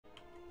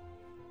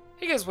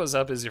Hey guys, what's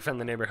up? Is your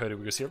friendly neighborhood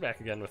UberGoose here, back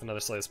again with another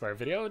Slay Spire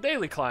video.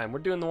 Daily Climb. We're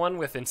doing the one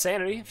with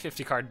Insanity,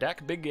 50 card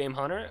deck, big game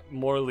hunter,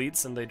 more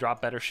elites and they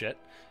drop better shit,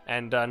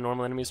 and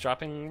normal enemies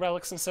dropping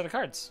relics instead of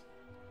cards.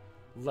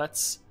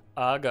 Let's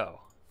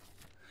go.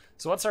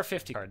 So what's our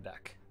 50 card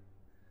deck?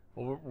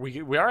 Well, we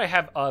already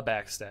have a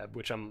backstab,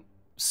 which I'm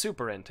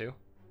super into.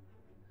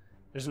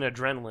 There's an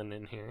adrenaline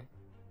in here.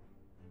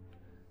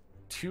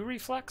 2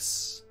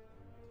 reflex.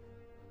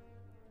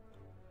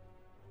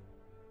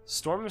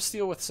 Storm of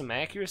Steel with some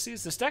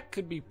accuracies. This deck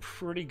could be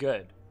pretty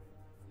good.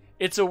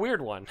 It's a weird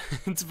one.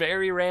 It's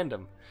very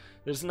random.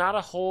 There's not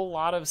a whole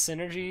lot of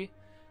synergy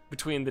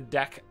between the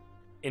deck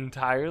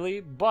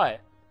entirely, but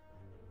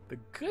the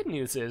good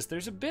news is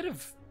there's a bit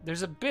of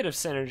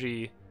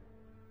synergy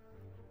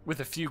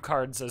with a few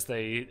cards as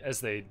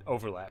they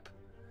overlap.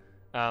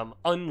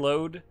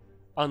 Unloading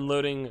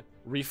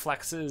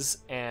reflexes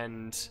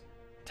and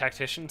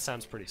tactician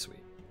sounds pretty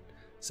sweet.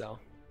 So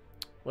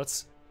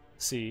let's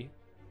see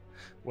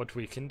what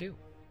we can do.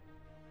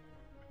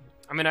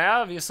 I mean, I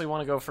obviously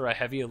want to go for a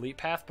heavy elite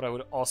path, but I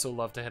would also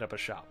love to hit up a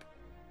shop.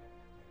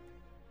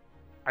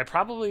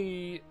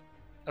 Okay,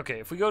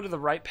 if we go to the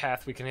right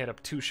path, we can hit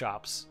up 2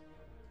 shops,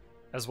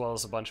 as well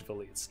as a bunch of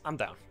elites. I'm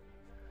down.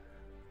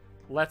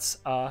 Let's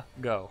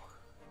go.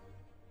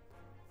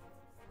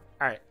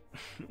 Alright.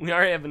 We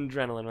already have an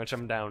adrenaline, which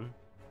I'm down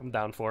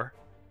for.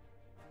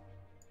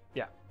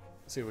 Yeah.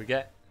 Let's see what we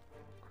get.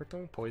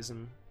 Crippling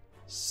poison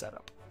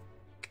setup.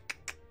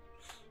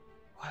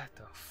 What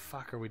the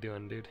fuck are we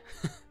doing, dude?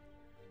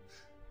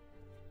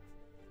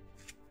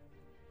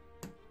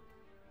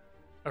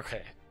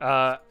 Okay.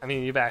 I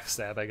mean, you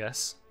backstab, I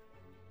guess.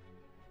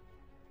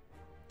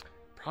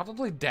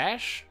 Probably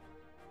dash?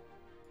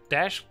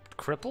 Dash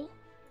cripple?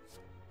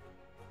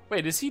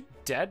 Wait, is he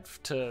dead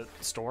to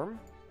storm?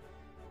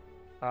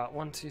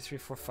 1, 2, 3,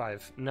 4,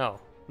 5. No,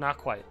 not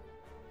quite.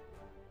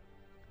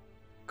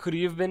 Could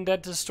he have been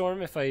dead to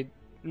storm if I...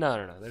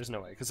 No, there's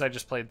no way, because I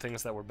just played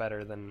things that were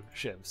better than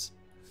shivs.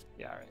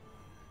 Yeah, alright.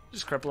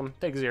 Just cripple him.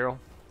 Take 0.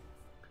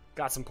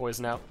 Got some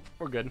poison out.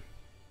 We're good.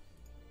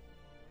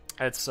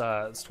 It's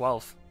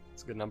 12.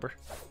 It's a good number.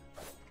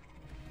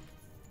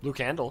 Blue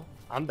candle.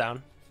 I'm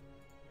down.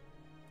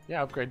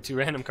 Yeah, upgrade 2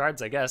 random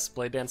cards, I guess.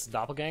 Blade Dance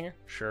Doppelganger?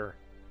 Sure.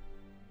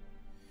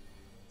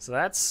 So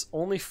that's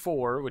only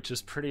 4, which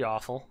is pretty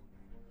awful.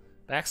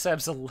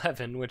 Backstab's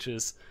 11, which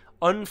is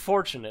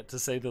unfortunate to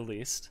say the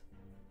least.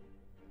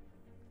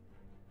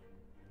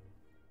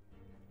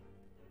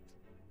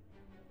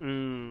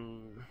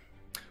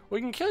 We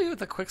can kill you with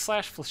the quick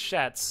slash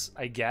flechettes,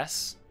 I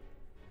guess.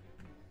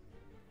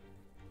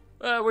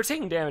 We're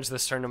taking damage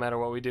this turn no matter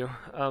what we do.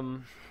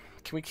 Can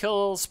we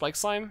kill Spike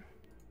Slime?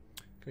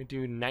 Can we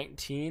do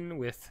 19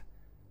 with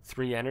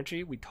 3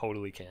 energy? We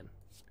totally can.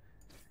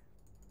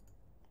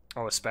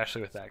 Oh,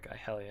 especially with that guy.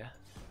 Hell yeah.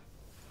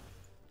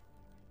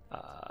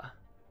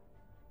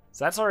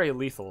 So that's already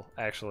lethal,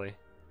 actually,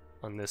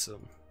 on this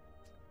one.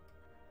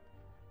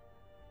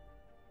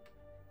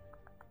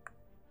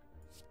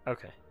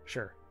 Okay,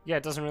 sure. Yeah,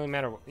 it doesn't really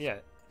matter. Yeah,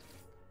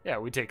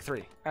 we take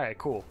 3. All right,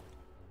 cool.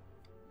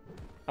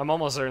 I'm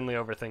almost certainly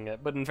overthinking it,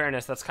 but in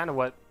fairness, that's kind of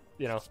what,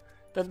 you know,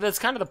 that's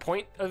kind of the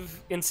point of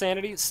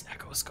Insanity.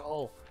 Snacko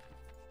Skull.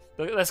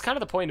 That's kind of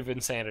the point of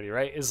Insanity,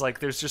 right? Is like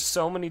there's just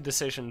so many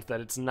decisions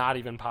that it's not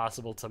even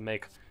possible to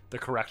make the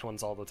correct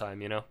ones all the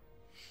time, you know?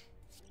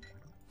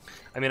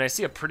 I mean, I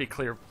see a pretty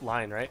clear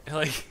line, right?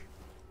 Like,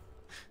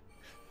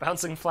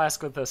 Bouncing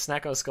Flask with a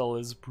Snacko Skull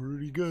is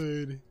pretty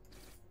good.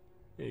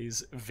 Yeah,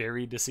 he's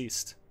very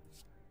deceased.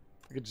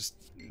 We could just,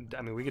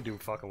 I mean, we could do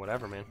fucking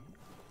whatever, man.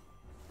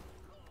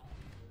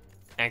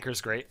 Anchor's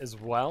great as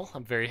well.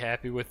 I'm very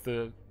happy with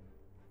the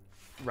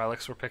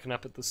relics we're picking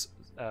up at this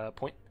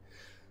point.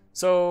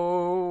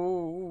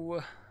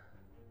 So...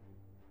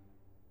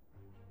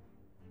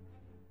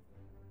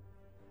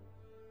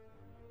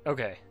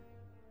 Okay.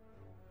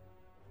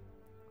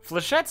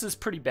 Flechettes is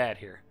pretty bad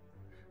here.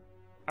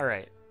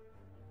 Alright.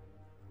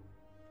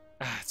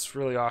 It's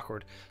really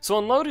awkward. So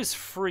Unload is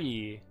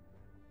free,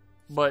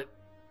 but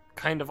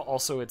kind of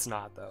also it's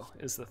not, though,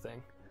 is the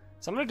thing.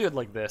 So I'm going to do it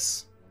like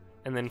this,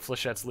 and then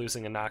Flechette's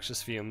losing a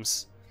Noxious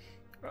Fumes.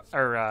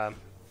 Or,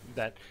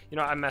 that, you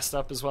know, I messed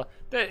up as well.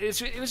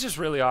 It was just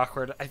really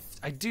awkward.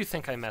 I do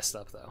think I messed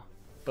up, though.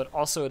 But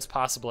also it's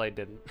possible I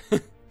didn't.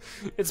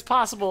 It's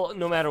possible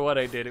no matter what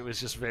I did, it was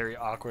just very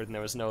awkward and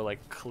there was no,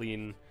 like,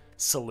 clean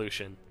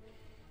solution.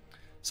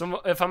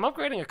 So if I'm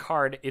upgrading a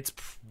card, it's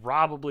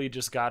probably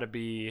just got to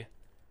be,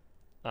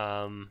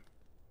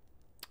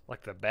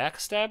 like the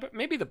backstab,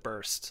 maybe the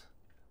burst,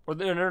 or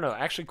no,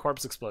 actually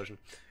Corpse Explosion,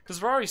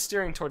 because we're already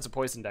steering towards a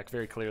poison deck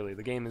very clearly.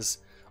 The game is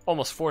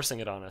almost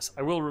forcing it on us.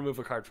 I will remove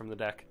a card from the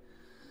deck.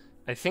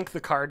 I think the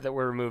card that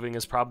we're removing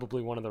is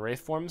probably one of the Wraith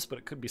forms, but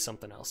it could be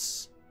something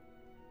else.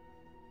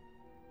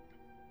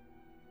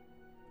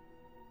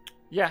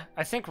 Yeah,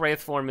 I think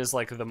Wraith form is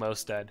like the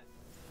most dead.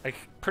 I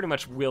pretty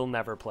much will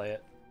never play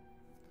it.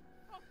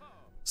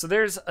 So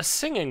there's a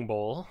Singing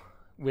Bowl,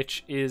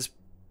 which is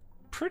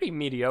pretty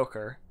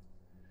mediocre.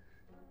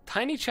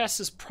 Tiny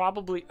Chest is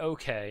probably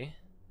okay.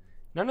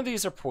 None of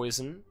these are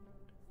poison.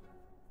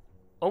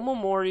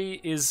 Omomori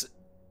is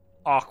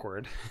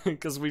awkward,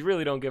 because we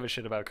really don't give a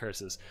shit about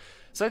curses.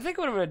 So I think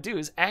what I'm going to do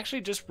is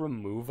actually just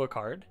remove a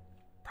card.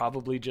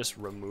 Probably just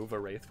remove a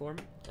Wraith form,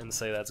 and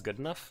say that's good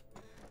enough.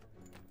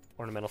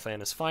 Ornamental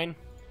Fan is fine.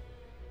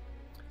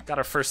 Got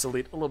our first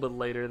elite a little bit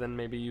later than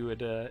maybe you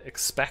would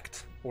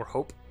expect or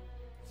hope.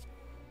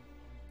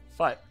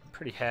 But,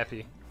 pretty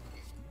happy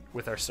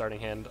with our starting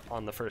hand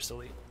on the first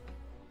elite.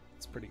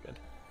 It's pretty good.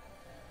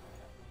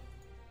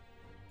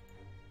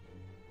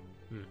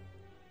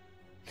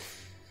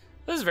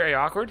 This is very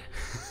awkward.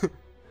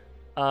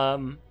 I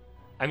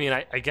mean,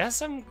 I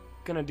guess I'm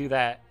gonna do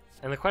that.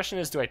 And the question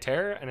is, do I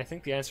tear? And I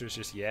think the answer is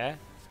just yeah.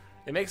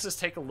 It makes us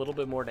take a little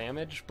bit more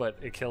damage, but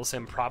it kills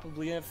him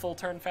probably a full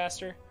turn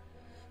faster.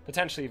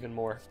 Potentially even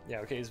more. Yeah,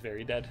 okay, he's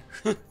very dead.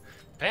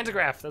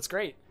 Pantograph, that's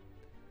great.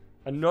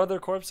 Another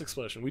corpse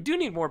explosion. We do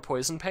need more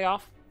poison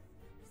payoff.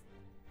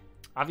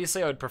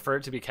 Obviously, I would prefer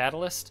it to be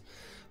Catalyst,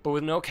 but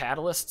with no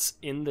Catalysts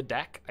in the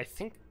deck, I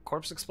think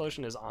corpse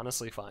explosion is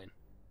honestly fine.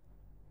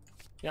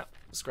 Yeah,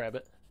 let's grab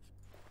it.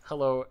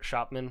 Hello,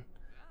 Shopman.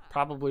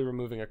 Probably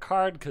removing a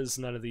card, because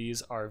none of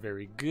these are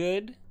very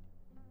good.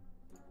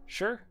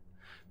 Sure.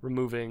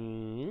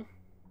 Removing...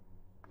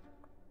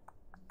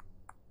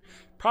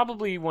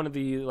 Probably one of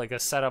the, like a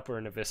setup or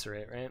an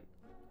eviscerate, right?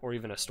 Or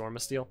even a Storm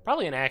of Steel.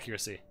 Probably an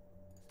accuracy.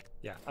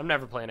 Yeah, I'm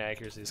never playing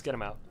accuracies. Get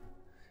them out.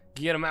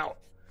 Get them out.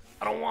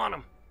 I don't want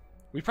them.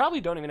 We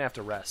probably don't even have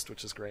to rest,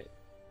 which is great.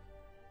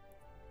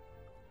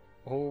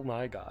 Oh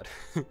my god.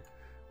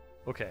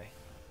 Okay.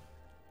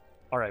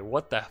 Alright,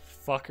 what the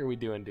fuck are we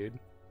doing, dude?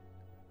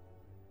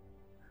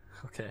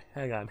 Okay,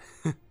 hang on.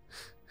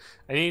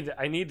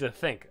 I need to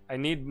think. I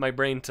need my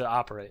brain to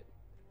operate.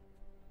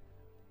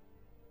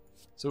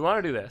 So we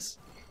want to do this.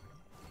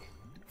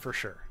 For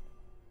sure.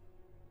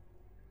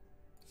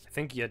 I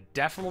think you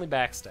definitely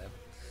backstab.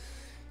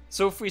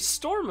 So if we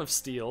Storm of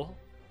Steel,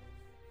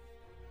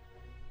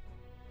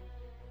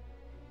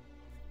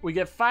 we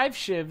get 5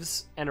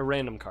 shivs and a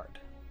random card.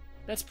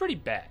 That's pretty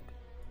bad.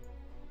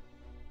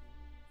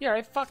 Yeah,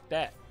 right, fuck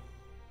that.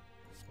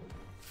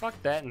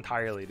 Fuck that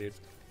entirely, dude.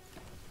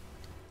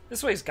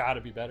 This way's gotta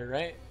be better,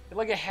 right?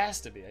 Like, it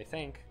has to be, I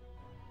think.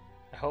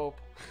 I hope.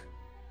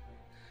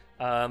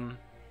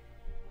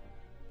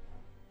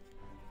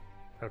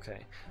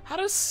 Okay. How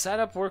does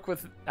setup work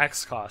with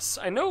X costs?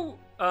 I know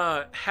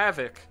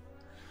Havoc,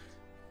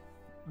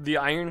 the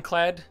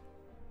Ironclad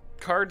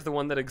card, the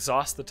one that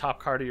exhausts the top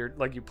card of your...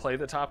 Like, you play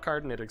the top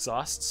card and it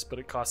exhausts, but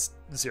it costs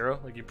 0.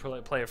 Like, you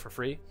play it for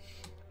free.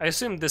 I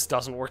assume this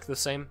doesn't work the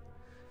same.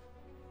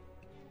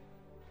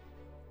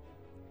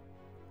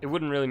 It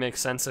wouldn't really make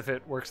sense if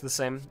it works the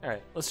same.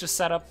 Alright, let's just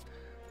set up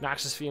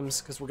Noxious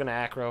Fumes, because we're going to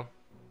aggro.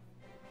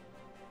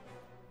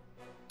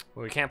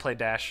 Well, we can't play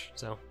Dash,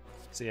 so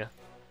see ya.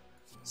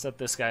 Set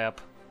this guy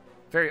up.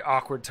 Very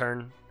awkward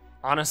turn.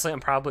 Honestly, I'm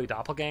probably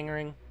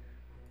doppelgangering,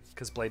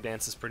 because Blade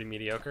Dance is pretty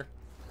mediocre.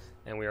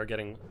 And we are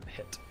getting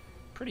hit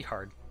pretty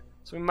hard.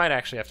 So we might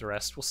actually have to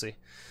rest. We'll see.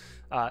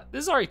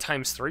 This is already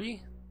times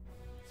 3.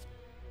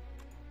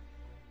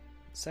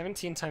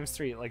 17 times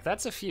 3. Like,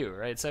 that's a few,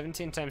 right?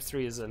 17 times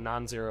 3 is a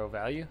non-zero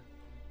value.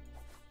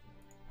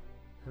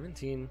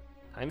 17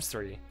 times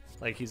 3.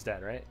 Like, he's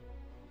dead, right?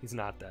 He's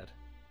not dead.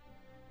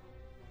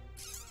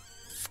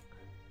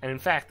 And in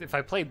fact, if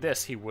I played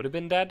this, he would have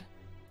been dead.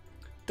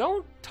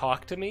 Don't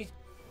talk to me.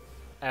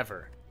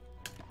 Ever.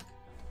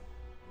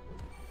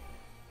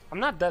 I'm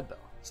not dead, though,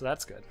 so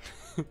that's good.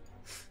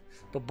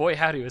 But boy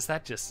howdy, was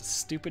that just a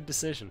stupid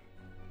decision.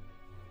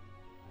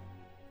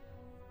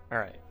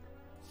 Alright.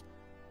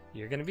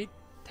 You're gonna be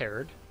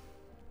terrored.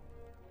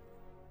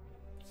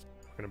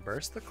 We're gonna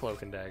burst the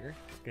Cloak and Dagger.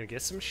 Gonna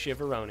get some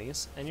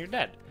shiveronis, and you're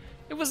dead.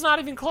 It was not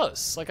even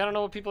close. Like, I don't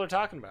know what people are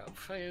talking about.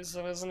 It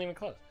wasn't even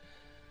close.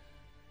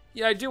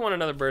 Yeah, I do want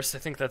another burst. I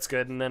think that's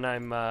good. And then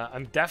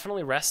I'm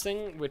definitely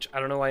resting, which I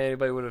don't know why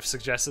anybody would have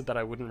suggested that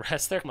I wouldn't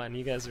rest there. Come on,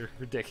 you guys are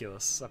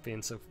ridiculous. Stop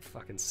being so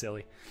fucking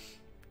silly.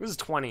 This is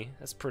 20.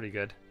 That's pretty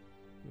good.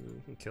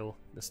 You can kill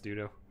this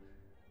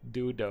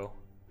Dudo.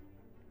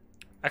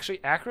 Actually,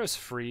 Acro's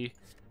free,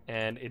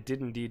 and it did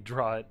indeed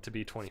draw it to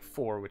be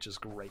 24, which is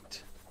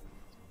great.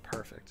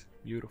 Perfect.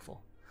 Beautiful.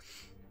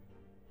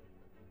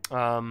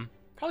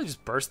 Probably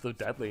just burst the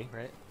Deadly,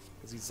 right?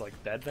 Because he's like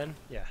dead then?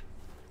 Yeah.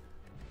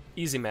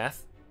 Easy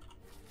math.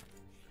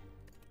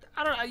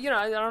 I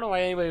don't know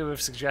why anybody would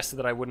have suggested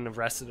that I wouldn't have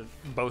rested at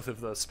both of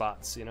those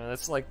spots. You know,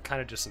 that's like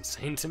kind of just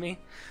insane to me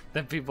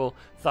that people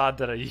thought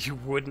that you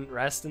wouldn't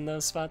rest in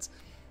those spots.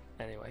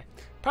 Anyway,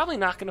 probably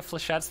not going to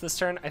Flechettes this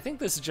turn. I think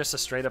this is just a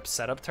straight up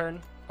setup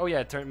turn. Oh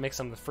yeah, turn makes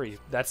something free.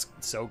 That's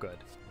so good.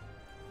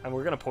 And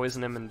we're going to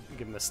poison him and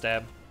give him a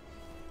stab.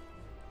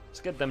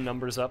 Let's get them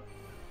numbers up.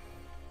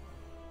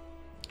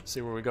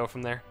 See where we go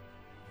from there.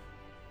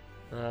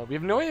 We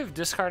have no way of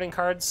discarding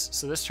cards,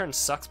 so this turn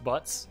sucks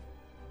butts.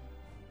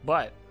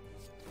 But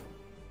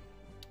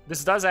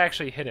this does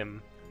actually hit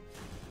him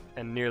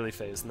and nearly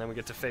phase, and then we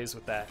get to phase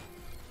with that,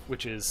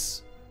 which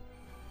is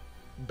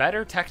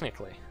better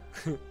technically,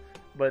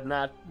 but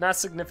not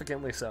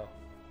significantly so.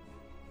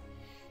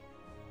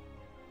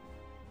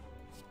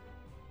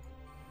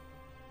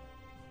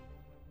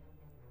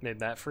 Made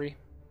that free.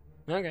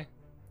 Okay.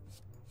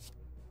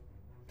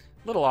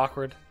 A little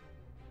awkward.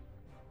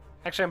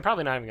 Actually, I'm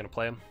probably not even gonna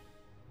play him.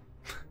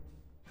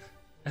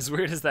 As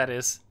weird as that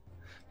is.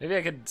 Maybe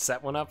I could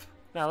set one up.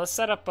 Now let's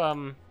set up,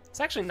 it's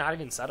actually not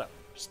even set up.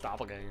 Just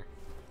doppelganger.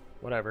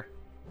 Whatever.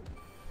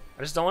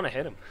 I just don't want to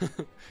hit him.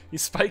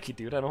 He's spiky,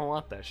 dude. I don't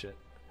want that shit.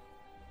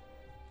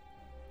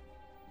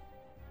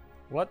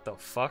 What the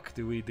fuck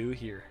do we do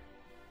here?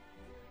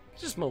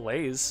 Just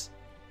malaise.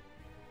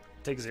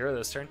 Take 0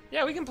 this turn.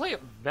 Yeah, we can play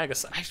it mega.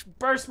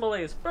 Burst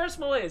malaise. Burst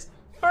malaise.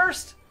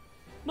 Burst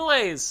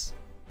malaise.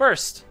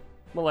 Burst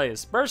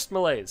malaise. Burst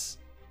malaise.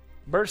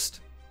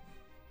 Burst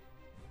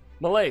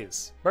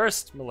malaise.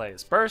 Burst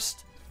malaise.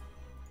 Burst.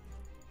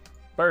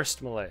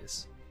 Burst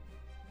malaise.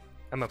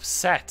 I'm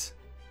upset.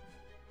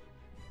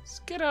 Let's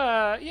get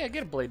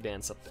a blade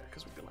dance up there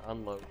because we're gonna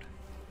unload.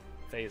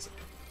 Phase it.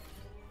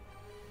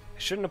 I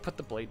shouldn't have put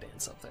the blade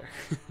dance up there.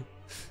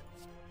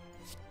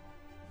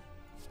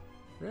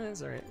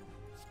 That's alright.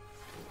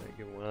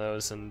 Give one of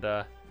those and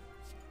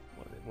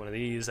one of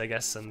these, I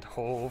guess, and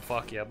oh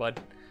fuck yeah, bud.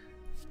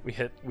 We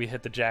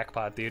hit the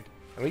jackpot, dude.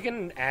 And we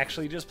can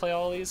actually just play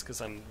all of these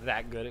because I'm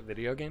that good at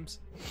video games.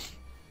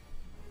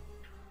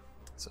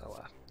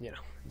 So you know,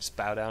 just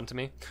bow down to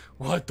me.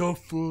 What the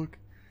fuck?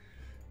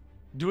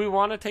 Do we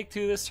want to take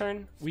 2 this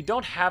turn? We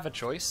don't have a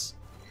choice.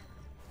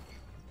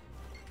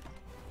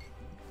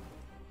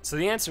 So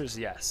the answer is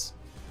yes.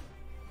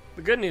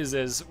 The good news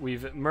is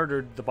we've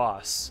murdered the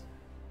boss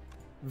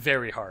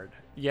very hard.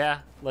 Yeah,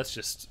 let's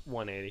just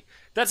 180.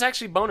 That's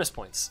actually bonus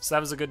points, so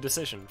that was a good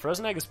decision.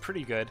 Frozen Egg is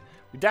pretty good.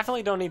 We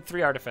definitely don't need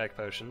 3 artifact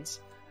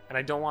potions, and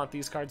I don't want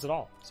these cards at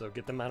all. So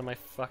get them out of my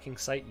fucking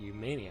sight, you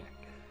maniac.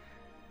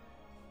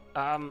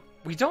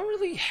 We don't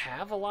really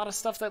have a lot of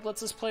stuff that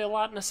lets us play a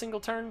lot in a single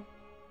turn.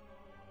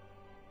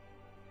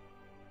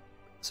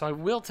 So I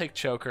will take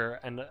Choker,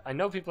 and I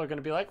know people are going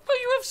to be like,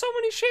 well, you have so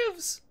many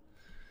shivs!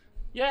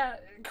 Yeah,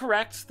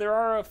 correct. There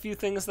are a few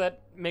things that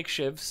make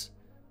shivs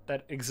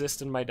that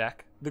exist in my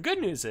deck. The good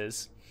news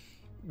is,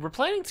 we're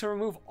planning to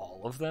remove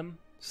all of them,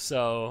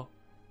 so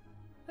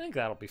I think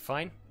that'll be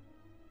fine.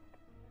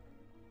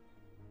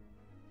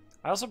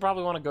 I also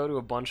probably want to go to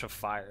a bunch of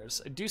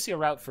fires. I do see a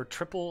route for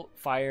triple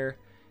fire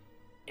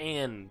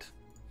and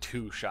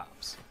 2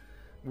 shops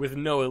with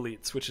no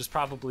elites, which is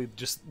probably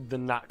just the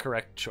not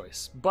correct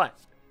choice. But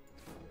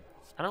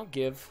I don't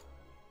give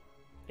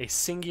a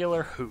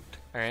singular hoot,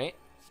 alright?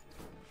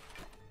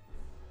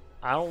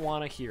 I don't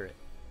want to hear it.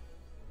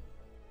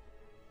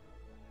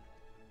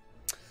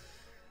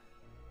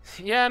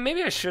 Yeah,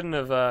 maybe I shouldn't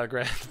have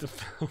grabbed the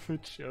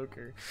Velvet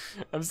Choker.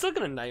 I'm still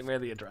gonna Nightmare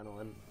the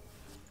Adrenaline.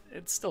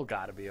 It's still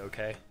gotta be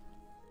okay.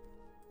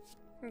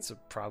 It's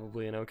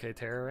probably an okay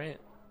terror, right?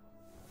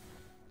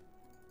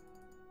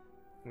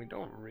 We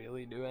don't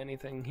really do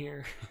anything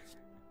here.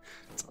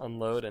 Let's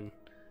unload and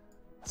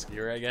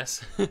skewer, I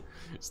guess.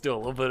 Still a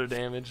little bit of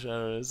damage. I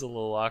don't know, it's a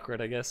little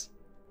awkward, I guess.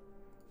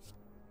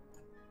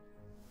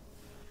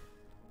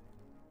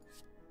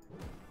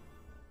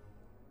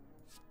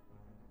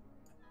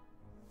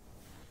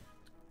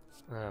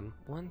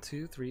 One,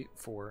 two, three,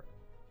 4,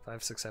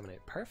 5, 6, 7,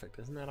 8. Perfect.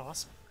 Isn't that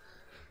awesome?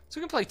 So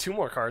we can play 2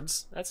 more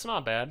cards. That's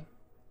not bad.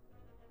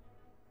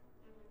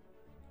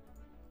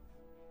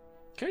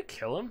 Can we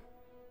kill him?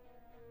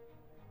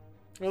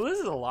 Well, this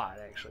is a lot,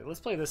 actually. Let's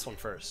play this one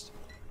first.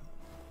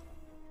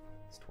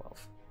 It's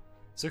 12.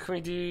 So can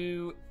we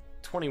do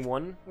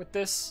 21 with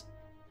this?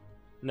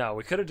 No,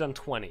 we could have done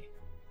 20.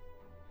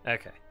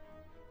 Okay.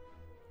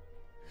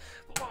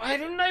 Why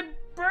didn't I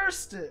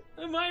burst it?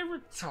 Am I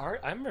retarded?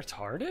 I'm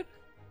retarded?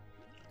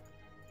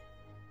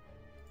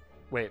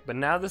 Wait, but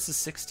now this is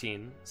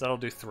 16, so that'll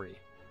do 3.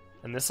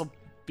 And this'll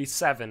be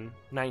 7,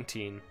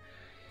 19.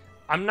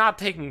 I'm not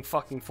taking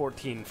fucking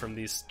 14 from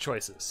these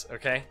choices,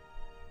 okay?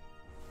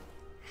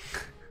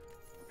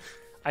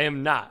 I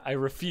am not. I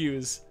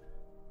refuse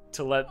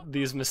to let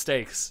these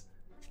mistakes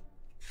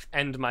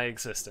end my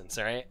existence,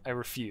 alright? I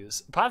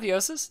refuse.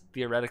 Apotheosis,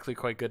 theoretically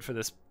quite good for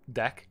this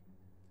deck.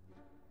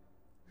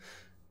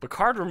 But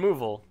card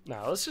removal,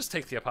 no, let's just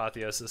take the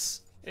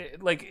Apotheosis.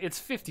 It's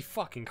 50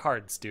 fucking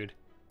cards, dude.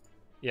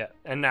 Yeah,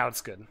 and now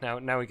it's good.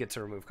 Now we get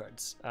to remove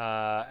cards.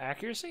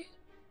 Accuracy?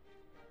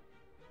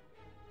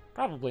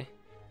 Probably.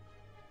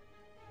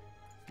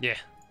 Yeah,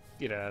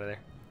 get it out of there.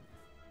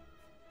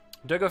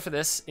 Do I go for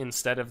this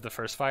instead of the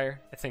first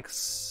fire? I think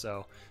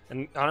so.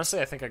 And honestly,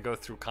 I think I go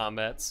through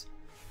combats.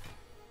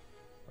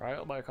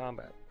 Trial by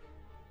combat.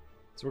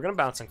 So we're gonna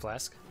Bouncing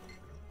Flask.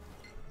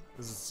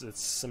 It's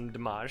some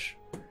damage.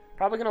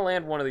 Probably gonna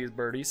land one of these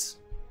birdies.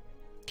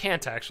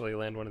 Can't actually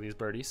land one of these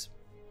birdies.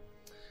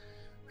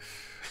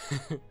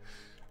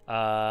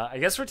 I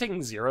guess we're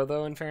taking 0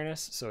 though, in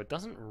fairness, so it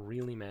doesn't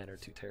really matter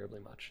too terribly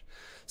much.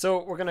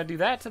 So we're gonna do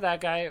that to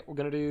that guy, we're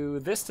gonna do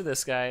this to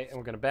this guy, and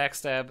we're gonna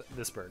backstab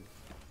this bird.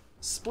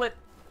 Split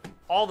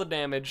all the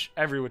damage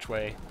every which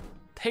way.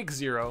 Take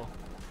 0.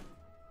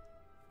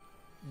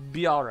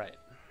 Be alright.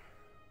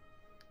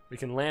 We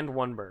can land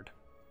 1 bird.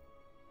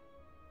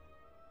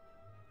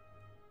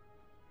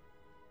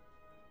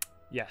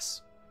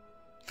 Yes.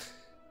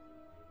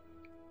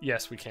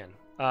 Yes, we can.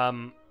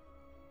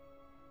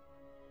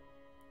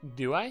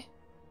 Do I?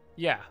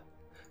 Yeah.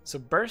 So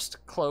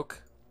burst,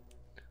 cloak,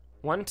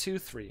 1, 2,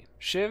 3.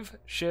 Shiv,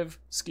 shiv,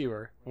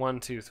 skewer, 1,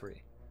 2,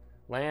 3.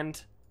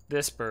 Land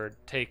this bird,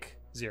 take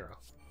 0.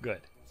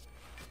 Good.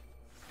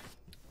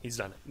 He's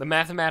done it. The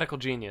mathematical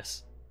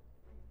genius.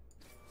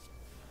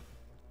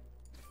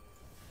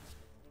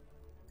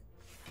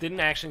 Didn't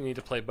actually need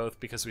to play both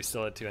because we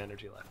still had 2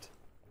 energy left.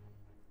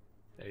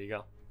 There you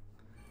go.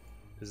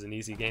 It was an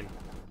easy game.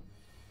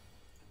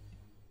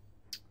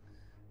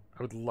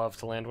 I would love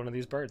to land one of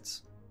these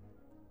birds.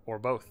 Or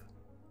both.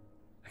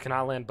 I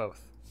cannot land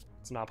both.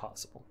 It's not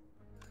possible.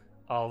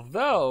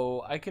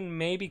 Although, I can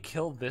maybe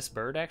kill this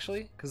bird,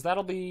 actually. Because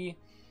that'll be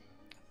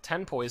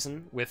 10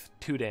 poison with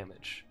 2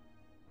 damage.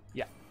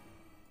 Yeah.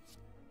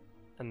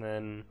 And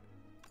then...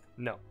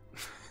 No.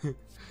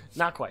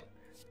 Not quite.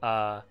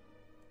 Oh,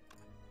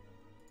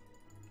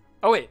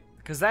 wait.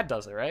 Because that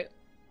does it, right?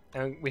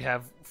 And we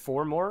have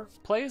 4 more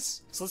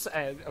plays. So let's...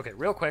 okay,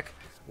 real quick.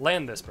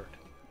 Land this bird.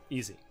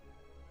 Easy.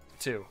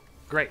 2.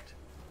 Great.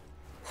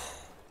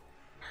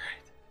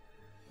 Alright.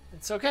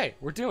 It's okay.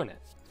 We're doing it.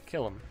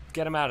 Kill him.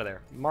 Get him out of there.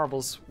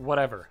 Marbles,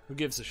 whatever. Who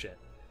gives a shit?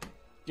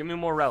 Give me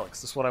more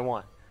relics. That's what I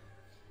want.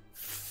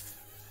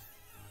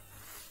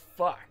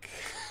 Fuck.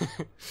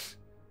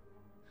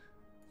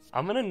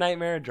 I'm gonna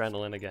Nightmare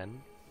Adrenaline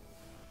again.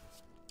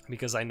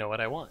 Because I know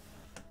what I want.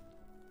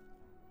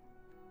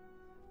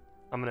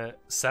 I'm gonna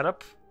set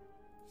up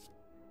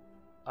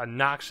a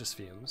Noxious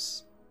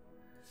Fumes.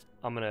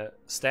 I'm gonna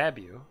stab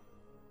you.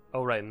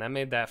 Oh, right, and that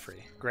made that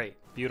free. Great.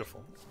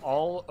 Beautiful.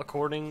 All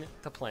according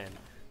to plan.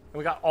 And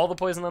we got all the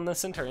poison on the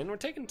Centurion. We're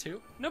taking 2.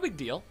 No big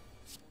deal.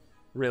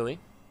 Really.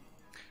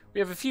 We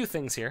have a few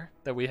things here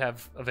that we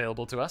have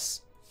available to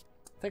us.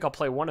 I think I'll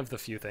play one of the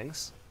few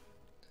things.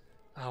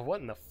 Oh,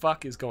 what in the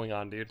fuck is going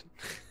on, dude?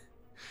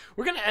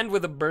 We're going to end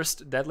with a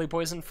burst deadly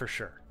poison for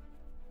sure.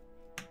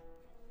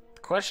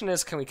 The question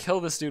is, can we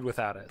kill this dude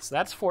without it? So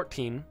that's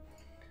 14.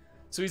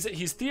 So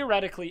he's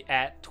theoretically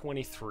at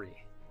 23.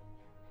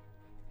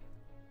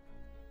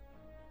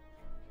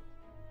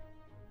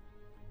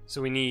 So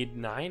we need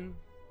 9,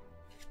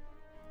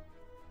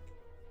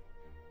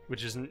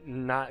 which is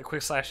not,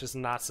 Quick Slash is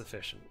not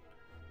sufficient,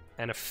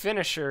 and a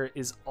finisher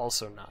is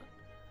also not.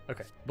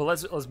 Okay, but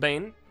let's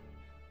Bane,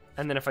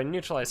 and then if I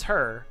neutralize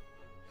her,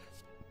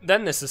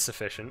 then this is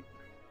sufficient.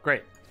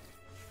 Great.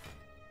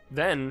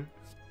 Then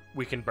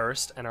we can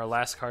burst, and our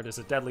last card is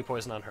a deadly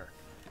poison on her.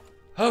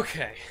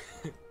 Okay.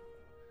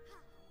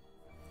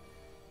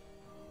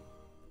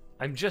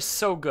 I'm just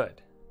so good.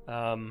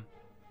 Why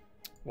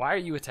are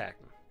you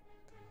attacking?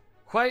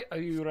 Why are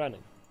you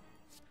running?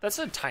 That's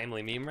a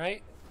timely meme,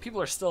 right? People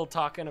are still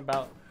talking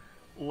about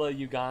La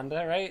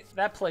Uganda, right?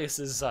 That place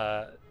is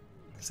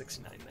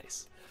 69,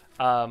 nice.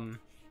 I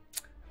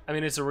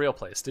mean, it's a real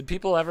place. Did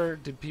people know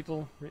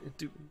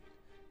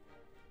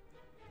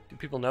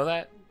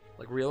that?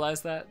 Like, realize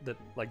that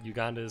like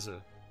Uganda is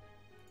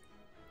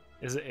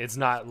it's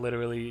not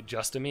literally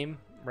just a meme,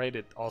 right?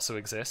 It also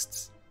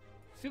exists.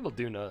 People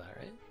do know that,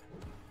 right?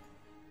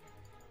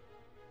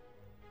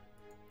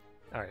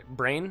 Alright,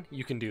 Brain,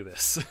 you can do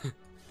this.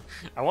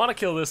 I want to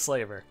kill this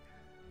slaver.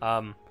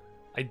 I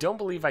don't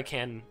believe I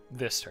can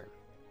this turn.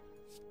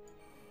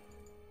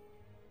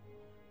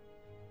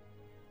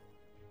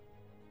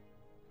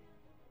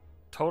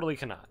 Totally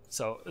cannot.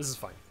 So, this is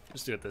fine.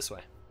 Just do it this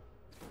way.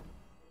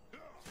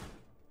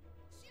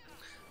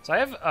 So I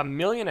have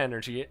 1,000,000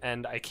 energy,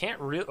 and I can't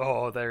really...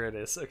 Oh, there it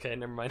is. Okay,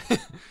 never mind. I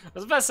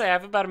was about to say, I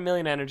have about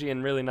 1,000,000 energy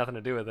and really nothing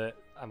to do with it.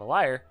 I'm a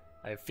liar.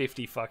 I have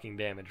 50 fucking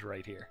damage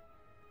right here.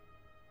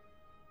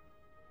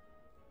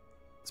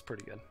 It's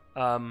pretty good.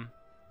 I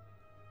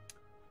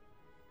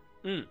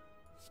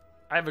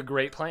have a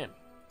great plan.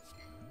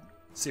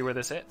 See where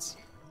this hits.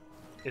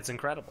 It's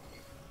incredible.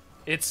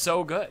 It's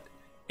so good.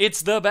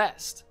 It's the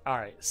best.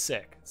 Alright,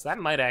 sick. So that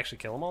might actually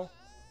kill them all.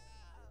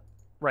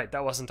 Right,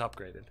 that wasn't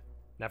upgraded.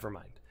 Never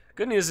mind.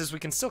 Good news is we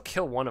can still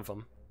kill one of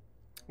them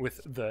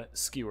with the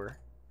skewer.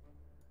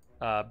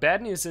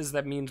 Bad news is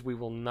that means we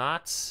will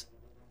not...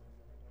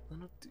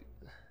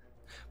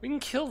 We can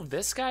kill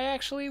this guy,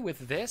 actually,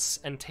 with this,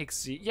 and take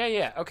Z...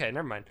 Yeah, okay,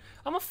 never mind.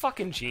 I'm a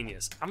fucking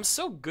genius. I'm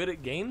so good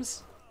at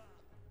games.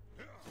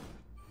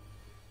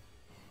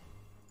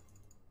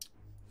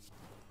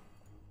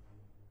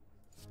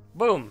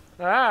 Boom.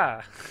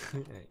 Ah!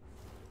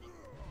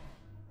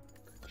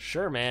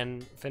 Sure,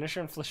 man.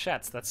 Finisher and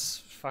flechettes. That's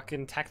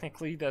fucking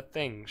technically the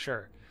thing.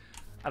 Sure.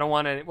 I don't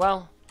want any...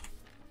 Well...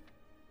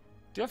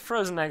 Do you have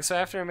Frozen Egg? So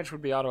after image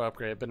would be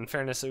auto-upgrade, but in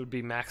fairness, it would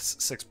be max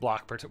 6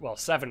 block per... Well,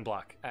 7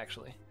 block,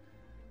 actually.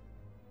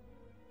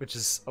 Which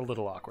is a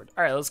little awkward.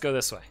 Alright, let's go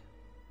this way.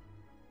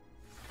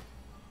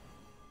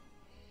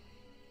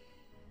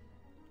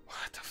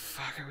 What the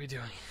fuck are we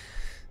doing?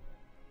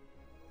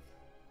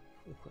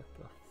 What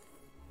the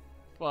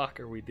fuck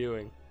are we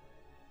doing?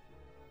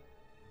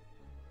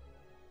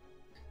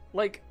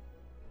 Like...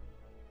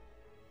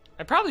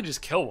 I probably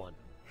just kill one.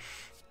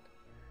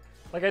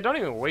 Like, I don't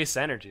even waste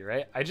energy,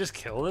 right? I just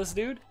kill this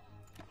dude?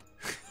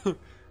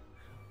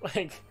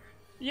 Like,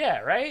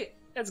 Yeah, right?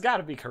 It's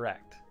gotta be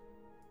correct.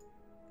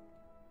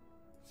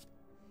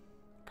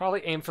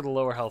 Probably aim for the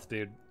lower health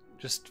dude,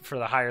 just for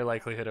the higher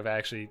likelihood of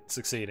actually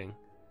succeeding.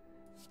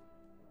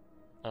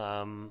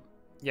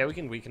 Yeah, we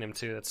can weaken him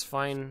too, that's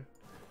fine.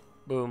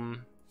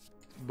 Boom,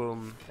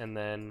 boom, and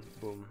then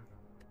boom.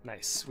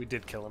 Nice, we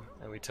did kill him,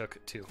 and we took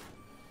 2.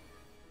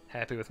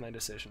 Happy with my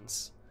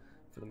decisions,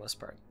 for the most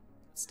part.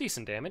 It's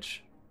decent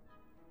damage.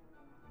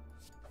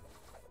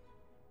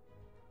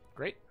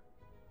 Great.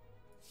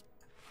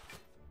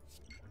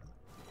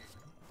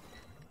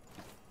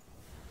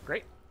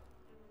 Great.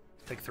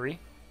 Take 3.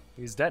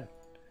 He's dead.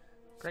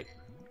 Great.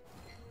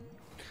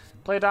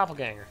 Play a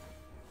doppelganger.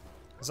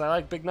 Because I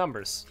like big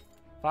numbers.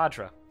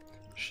 Vajra.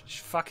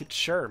 Fuck it,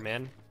 sure,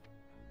 man.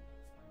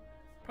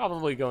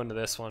 Probably go into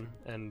this one.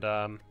 And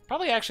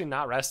probably actually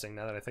not resting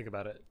now that I think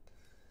about it.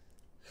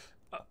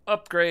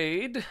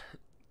 Upgrade.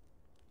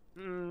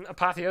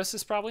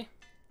 Apotheosis, probably.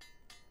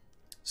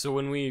 So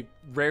when we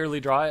rarely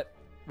draw it,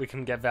 we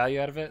can get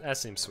value out of it. That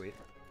seems sweet.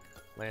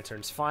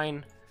 Lantern's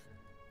fine.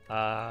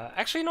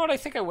 Actually, you know what? I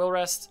think I will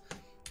rest.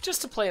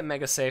 Just to play it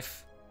mega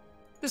safe.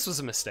 This was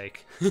a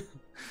mistake.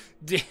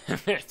 Damn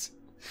it.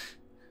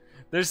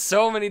 There's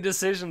so many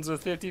decisions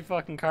with 50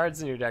 fucking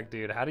cards in your deck,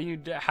 dude. How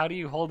do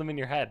you hold them in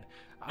your head?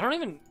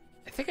 I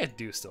think I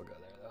do still go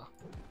there, though.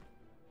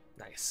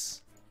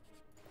 Nice.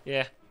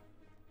 Yeah.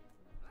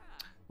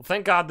 Well,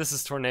 thank God this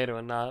is Tornado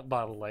and not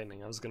Bottled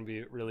Lightning. I was going to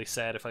be really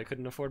sad if I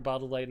couldn't afford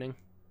Bottled Lightning.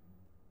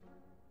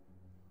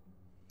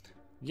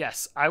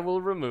 Yes, I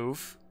will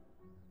remove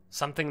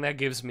something that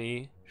gives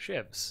me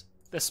shivs.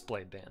 This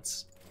Blade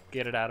Dance.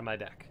 Get it out of my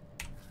deck.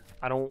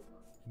 I don't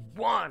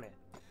want it.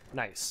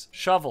 Nice.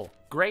 Shovel.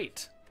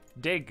 Great.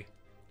 Dig.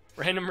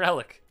 Random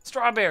Relic.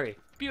 Strawberry.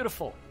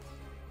 Beautiful.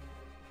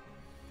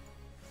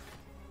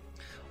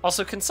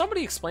 Also, can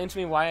somebody explain to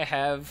me why I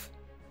have...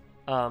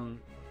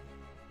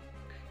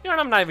 You know what,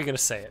 I'm not even going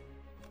to say it.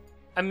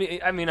 I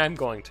mean, I'm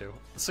going to.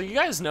 So you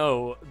guys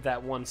know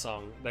that one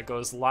song that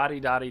goes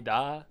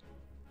la-di-da-di-da,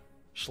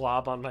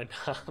 schlob on my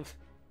knob.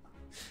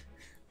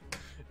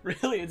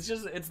 Really, it's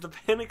the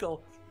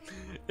pinnacle.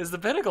 It's the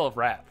pinnacle of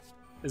rap,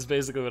 is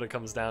basically what it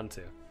comes down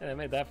to. Yeah, I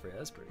made that for you.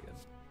 That's pretty good.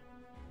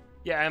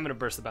 Yeah, I'm going to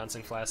burst the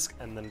Bouncing Flask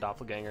and then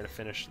Doppelganger to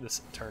finish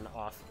this turn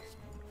off.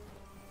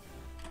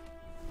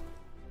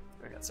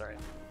 Okay, sorry.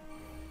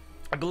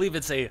 I believe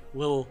it's a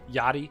Lil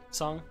Yachty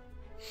song.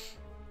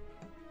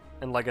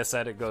 And like I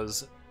said, it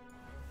goes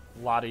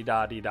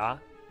la-di-da-di-da,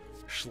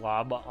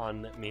 schlob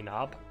on me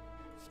knob.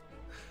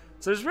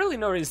 So there's really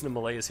no reason to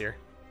malaise here.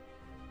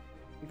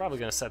 I'm probably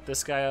going to set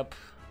this guy up.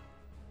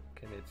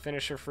 Okay, made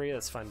finisher free,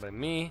 that's fine by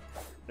me.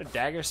 A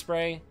dagger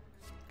spray.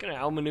 Gonna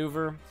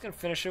outmaneuver. Gonna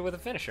finish it with a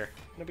finisher.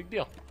 No big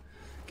deal.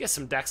 Get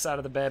some decks out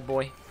of the bad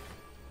boy.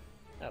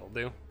 That'll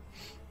do.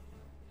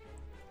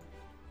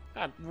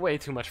 Not way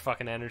too much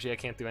fucking energy. I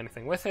can't do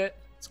anything with it.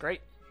 It's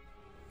great.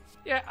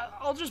 Yeah,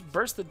 I'll just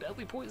burst the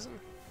Deadly Poison.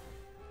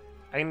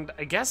 And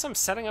I guess I'm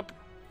setting up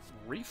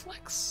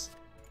Reflex?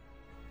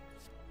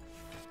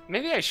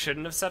 Maybe I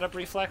shouldn't have set up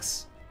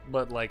Reflex,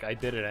 but like I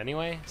did it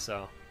anyway,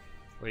 so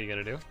what are you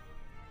gonna do?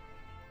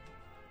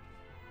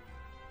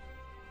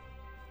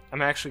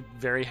 I'm actually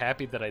very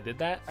happy that I did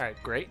that.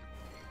 Alright, great.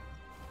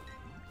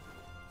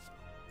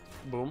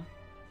 Boom.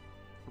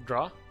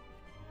 Draw.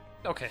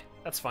 Okay,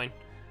 that's fine.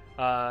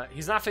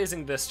 He's not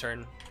phasing this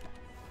turn.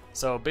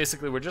 So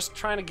basically we're just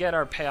trying to get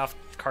our payoff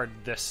card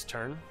this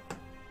turn.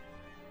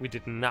 We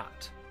did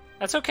not.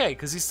 That's okay,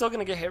 because he's still going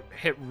to get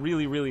hit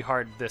really, really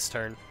hard this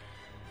turn.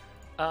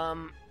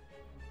 The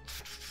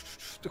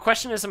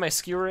question is, am I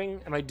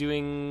skewering? Am I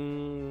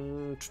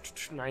doing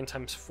 9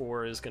 times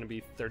 4 is going to be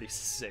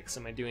 36.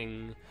 Am I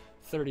doing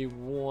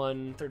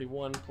 31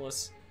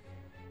 plus...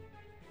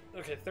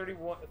 Okay,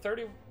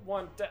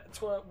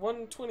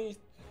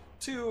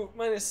 122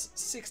 minus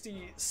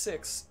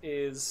 66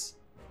 is...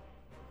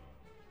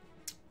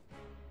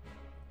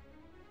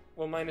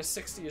 Well, minus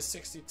 60 is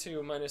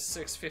 62, minus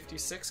 6,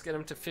 56. Get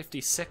him to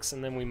 56,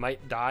 and then we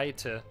might die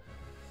to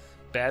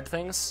bad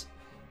things.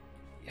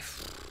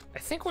 I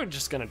think we're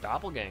just gonna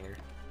Doppelganger.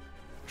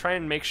 Try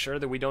and make sure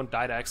that we don't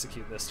die to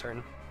execute this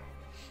turn.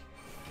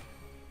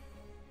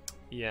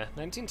 Yeah,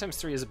 19 times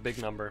 3 is a big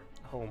number.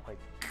 Oh my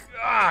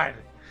god!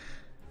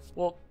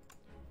 Well,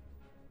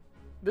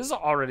 this is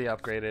already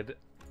upgraded.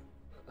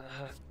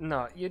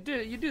 No, you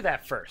do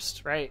that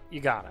first, right? You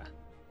gotta.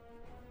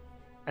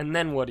 And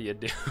then what do you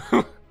do?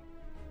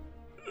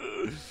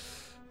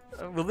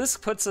 Well, this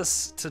puts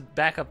us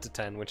back up to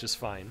 10, which is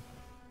fine.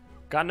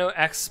 Got no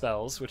X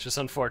spells, which is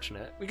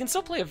unfortunate. We can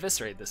still play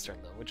Eviscerate this turn,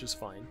 though, which is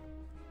fine.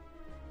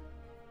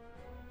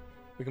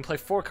 We can play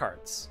 4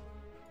 cards.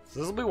 So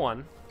this will be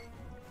 1.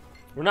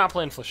 We're not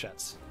playing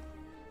Flechettes.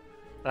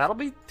 That'll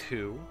be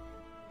 2.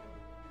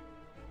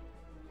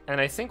 And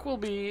I think we'll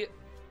be...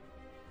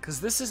 Because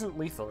this isn't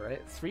lethal,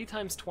 right? 3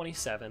 times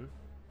 27.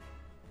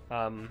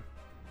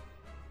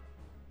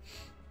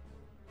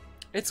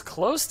 It's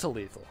close to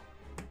lethal.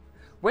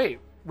 Wait,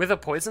 with a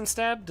poison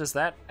stab, does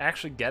that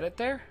actually get it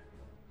there?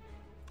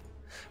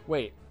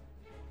 Wait.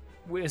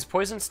 Is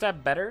poison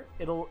stab better?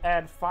 It'll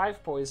add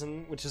 5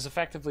 poison, which is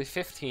effectively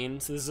 15.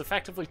 So this is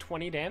effectively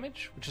 20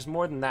 damage, which is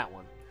more than that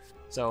one.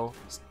 So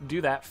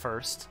do that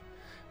first.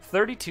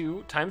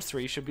 32 times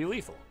 3 should be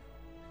lethal.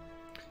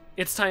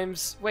 It's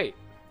times... Wait.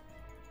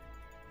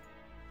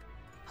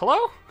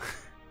 Hello?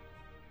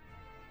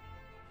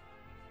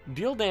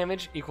 Deal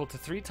damage equal to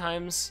 3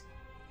 times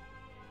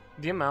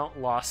the amount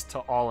lost to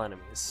all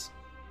enemies.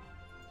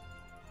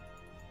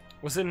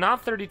 Was it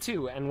not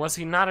 32, and was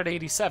he not at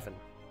 87?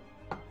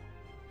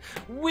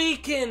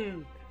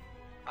 Weaken!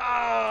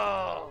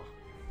 Oh!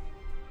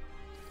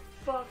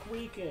 Fuck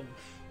weaken.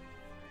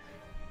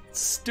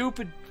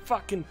 Stupid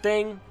fucking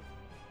thing.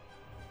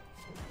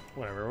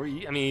 Whatever, I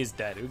mean, he's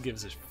dead. Who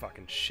gives a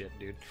fucking shit,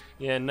 dude?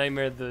 Yeah,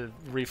 Nightmare the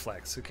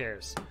Reflex. Who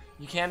cares?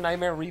 You can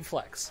Nightmare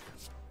Reflex.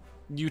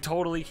 You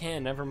totally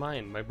can. Never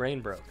mind. My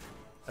brain broke.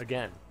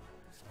 Again.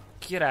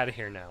 Get out of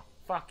here now.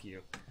 Fuck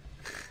you.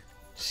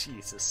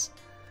 Jesus.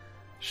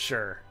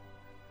 Sure.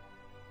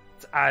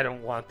 I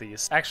don't want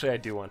these. Actually, I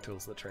do want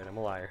Tools of the Trade. I'm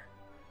a liar.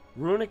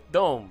 Runic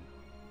Dome.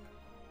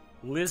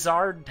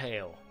 Lizard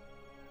Tail.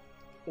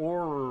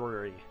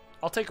 Ori.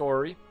 I'll take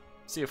Ori.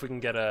 See if we can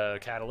get a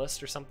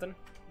Catalyst or something.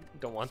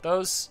 Don't want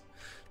those.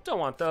 Don't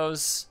want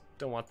those.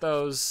 Don't want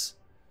those.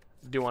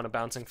 Do want a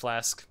Bouncing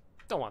Flask.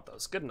 Don't want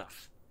those. Good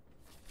enough.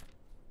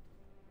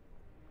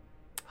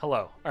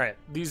 Hello. Alright,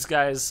 these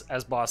guys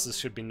as bosses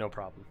should be no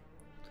problem.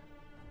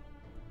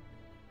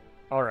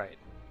 Alright.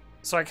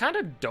 So I kind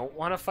of don't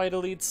want to fight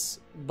elites,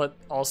 but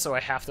also I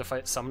have to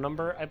fight some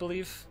number, I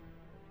believe.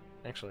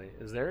 Actually,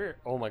 is there...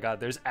 Oh my god,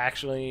 there's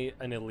actually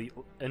an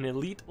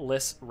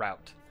elite-less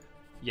route.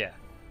 Yeah.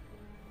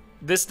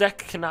 This deck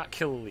cannot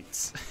kill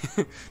elites.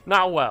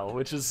 Not well,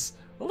 which is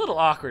a little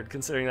awkward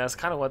considering that's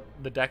kind of what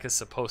the deck is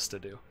supposed to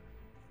do.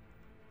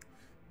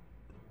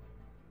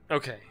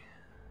 Okay.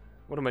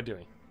 What am I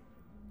doing?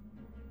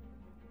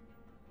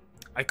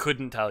 I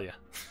couldn't tell you.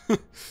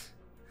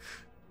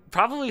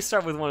 Probably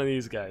start with one of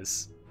these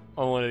guys.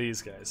 On one of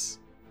these guys.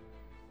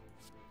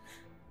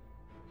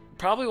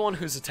 Probably one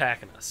who's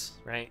attacking us,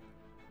 right?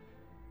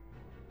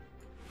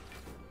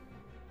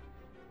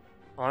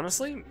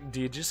 Honestly, do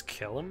you just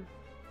kill him?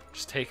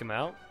 Just take him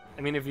out?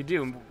 I mean, if you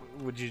do,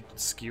 would you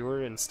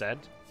skewer instead?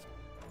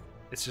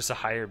 It's just a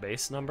higher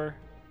base number.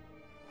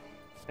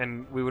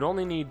 And we would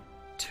only need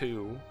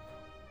 2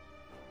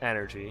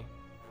 energy.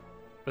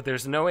 But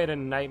there's no way to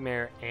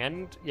Nightmare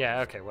and... Yeah,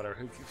 okay, whatever.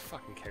 Who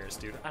fucking cares,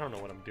 dude? I don't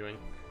know what I'm doing.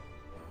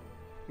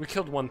 We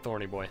killed one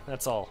Thorny Boy.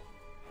 That's all.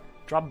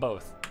 Drop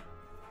both.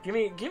 Give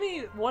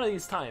me one of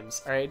these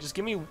times, alright? Just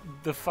give me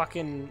the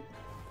fucking...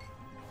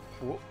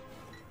 Whoa.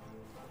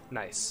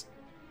 Nice.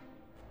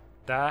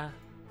 Da...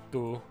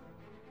 Do.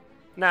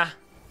 Nah,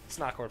 it's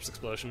not Corpse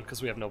Explosion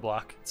because we have no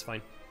block. It's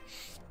fine.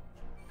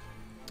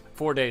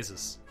 4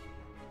 dazes.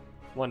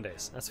 1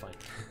 daze. That's fine.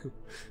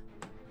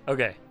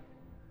 Okay.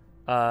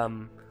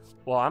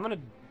 Well, I'm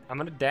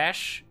gonna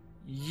dash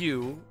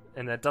you,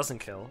 and that doesn't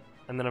kill.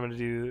 And then I'm gonna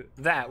do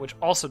that, which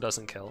also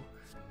doesn't kill.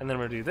 And then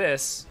I'm gonna do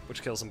this,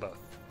 which kills them both.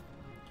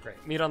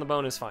 Great. Meat on the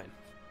bone is fine.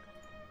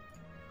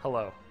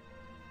 Hello.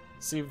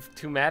 Receive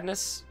 2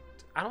 madness?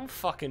 I don't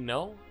fucking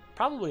know.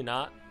 Probably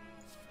not.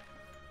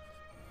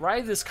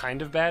 Writhe is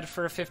kind of bad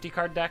for a 50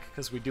 card deck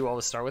because we do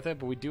always start with it,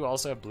 but we do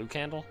also have Blue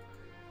Candle.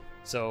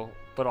 So,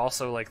 but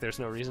also like there's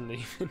no reason to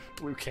even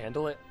Blue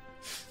Candle it.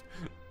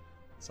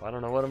 So I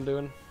don't know what I'm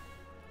doing.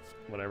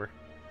 Whatever.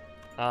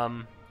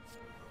 I'm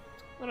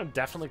gonna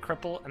definitely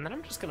cripple, and then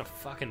I'm just gonna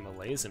fucking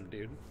malaise him,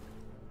 dude.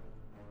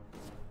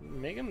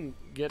 Make him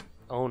get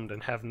owned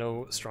and have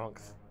no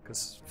strength,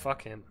 because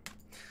fuck him.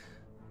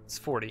 It's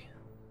 40.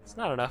 It's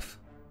not enough.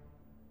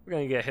 We're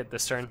gonna get hit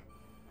this turn.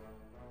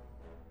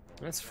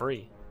 That's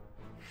free.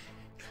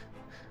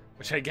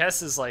 Which I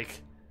guess is like...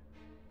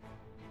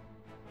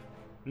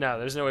 No,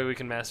 there's no way we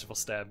can Masterful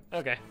Stab.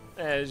 Okay.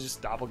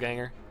 Just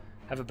Doppelganger.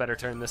 Have a better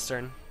turn this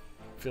turn.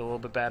 Feel a little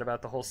bit bad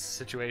about the whole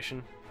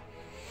situation.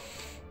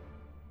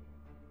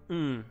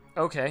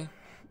 Okay.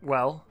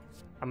 Well,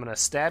 I'm gonna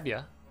stab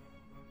ya.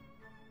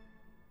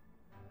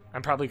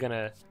 I'm probably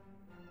gonna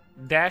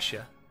dash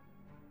ya.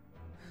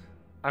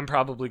 I'm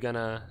probably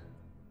gonna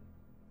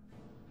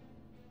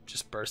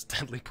just burst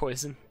Deadly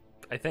Poison,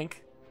 I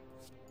think.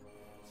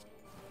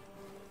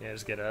 Yeah,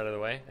 just get it out of the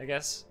way, I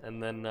guess.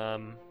 And then,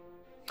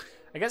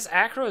 I guess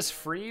Acro is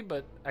free,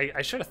 but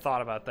I should have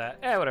thought about that.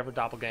 Eh, whatever,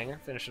 Doppelganger.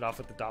 Finish it off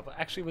with the Doppel...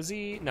 Actually, was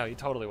he... No, he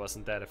totally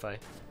wasn't dead if I...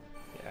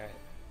 Yeah, alright.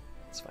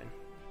 It's fine.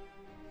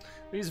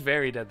 But he's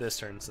very dead this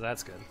turn, so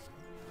that's good.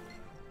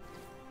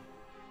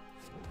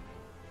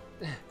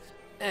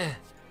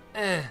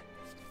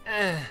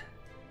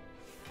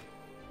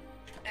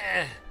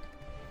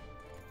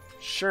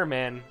 Sure,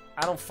 man.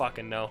 I don't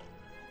fucking know.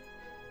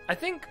 I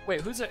think...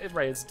 Wait, who's...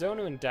 Right, it's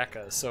Donu and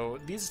Deka, so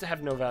these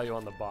have no value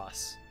on the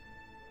boss.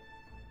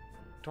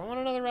 Do I want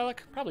another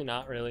relic? Probably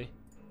not, really.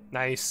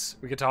 Nice.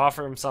 We get to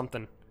offer him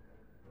something.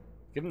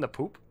 Give him the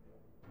poop?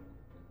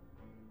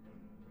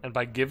 And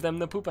by give them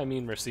the poop, I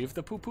mean receive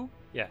the poo-poo?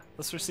 Yeah,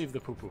 let's receive the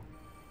poo-poo.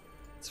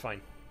 It's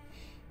fine.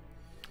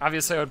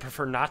 Obviously, I would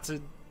prefer not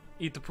to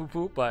eat the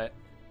poo-poo, but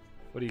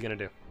what are you gonna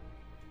do?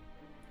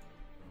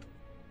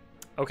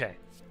 Okay,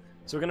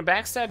 so we're gonna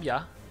backstab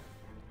ya.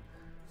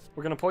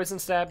 We're gonna poison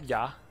stab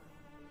ya.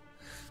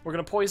 We're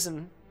gonna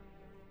poison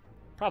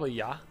probably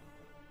ya.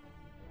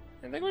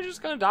 I think we're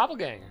just gonna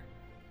doppelganger.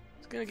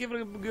 Just gonna give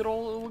it a good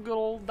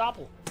old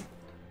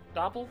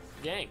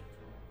doppelgang.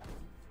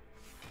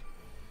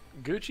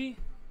 Gucci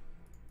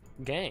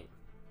gang.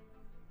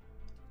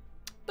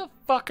 What the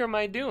fuck am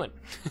I doing?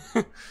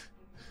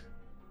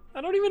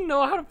 I don't even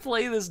know how to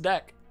play this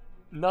deck.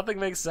 Nothing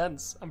makes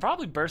sense. I'm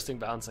probably bursting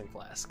Bouncing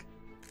Flask,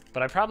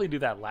 but I probably do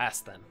that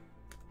last then.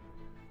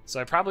 So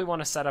I probably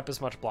want to set up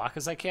as much block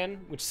as I can,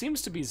 which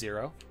seems to be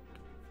 0.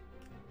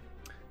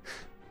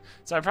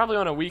 So I probably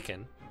want to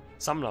weaken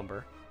some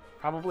number.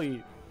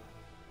 Probably,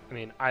 I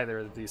mean, either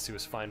of these two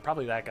is fine.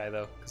 Probably that guy,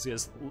 though, because he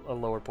has a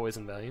lower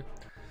poison value.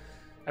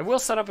 I will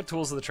set up a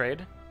Tools of the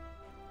Trade.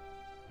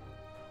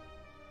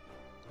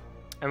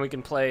 And we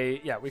can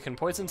play, yeah, we can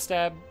Poison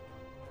Stab,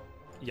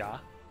 yeah.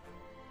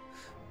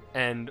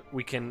 And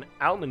we can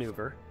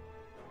outmaneuver,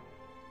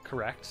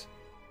 correct.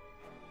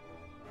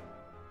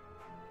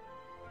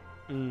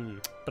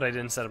 But I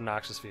didn't set up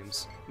Noxious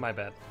Fumes. My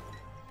bad.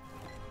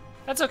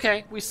 That's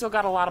okay. We still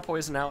got a lot of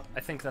poison out.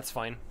 I think that's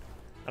fine.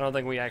 I don't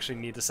think we actually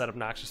need to set up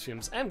Noxious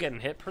Fumes. I'm getting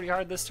hit pretty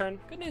hard this turn.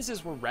 Good news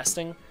is we're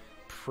resting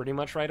pretty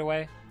much right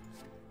away.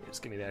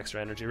 Just give me the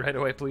extra energy right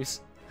away,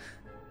 please.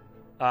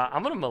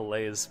 I'm gonna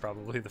Malaise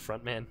probably the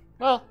front man.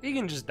 Well, he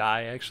can just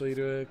die actually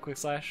to a Quick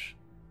Slash.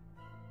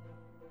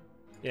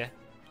 Yeah.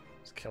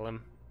 Just kill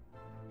him.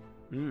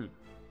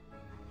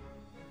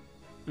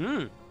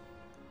 Oh.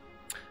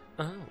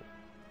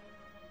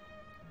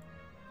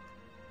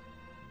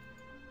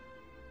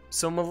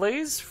 So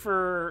Malaise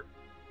for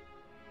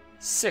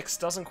 6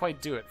 doesn't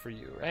quite do it for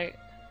you, right?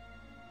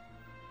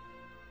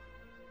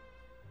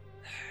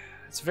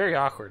 It's very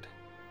awkward.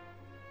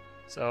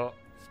 So,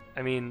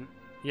 I mean,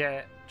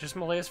 yeah, just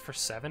Malaise for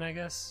 7, I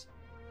guess.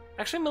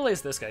 Actually,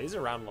 Malaise this guy. He's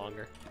around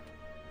longer.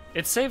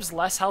 It saves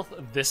less health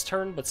this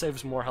turn, but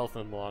saves more health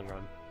in the long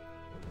run.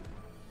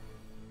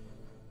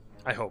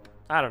 I hope.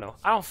 I don't know.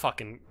 I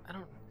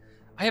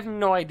have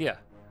no idea.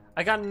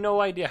 I got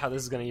no idea how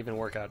this is going to even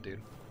work out,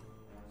 dude.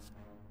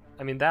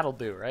 I mean, that'll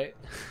do, right?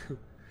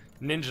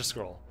 Ninja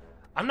Scroll.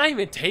 I'm not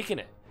even taking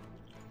it.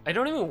 I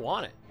don't even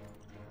want it.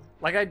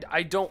 Like,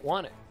 I don't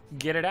want it.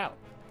 Get it out.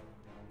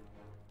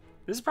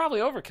 This is probably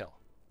overkill.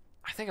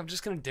 I think I'm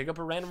just going to dig up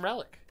a random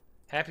relic.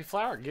 Happy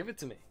Flower, give it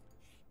to me.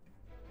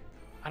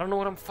 I don't know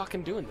what I'm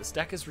fucking doing. This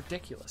deck is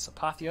ridiculous.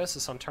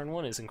 Apotheosis on turn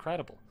 1 is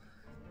incredible.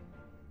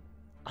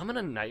 I'm going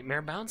to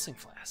Nightmare Bouncing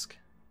Flask.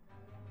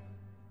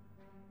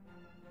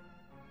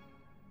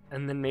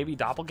 And then maybe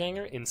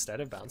Doppelganger instead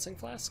of Bouncing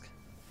Flask?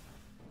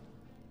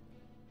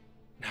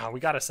 No,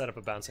 we gotta set up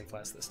a Bouncing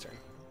Flask this turn.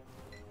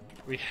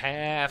 We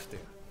have to.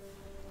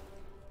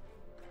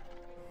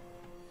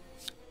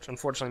 Which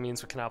unfortunately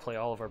means we cannot play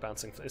all of our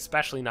Bouncing Flask,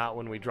 especially not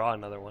when we draw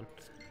another one.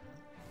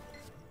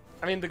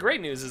 I mean, the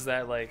great news is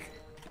that, like,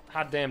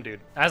 hot damn, dude,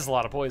 has a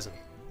lot of poison.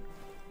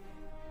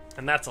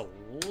 And that's a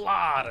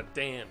lot of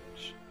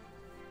damage.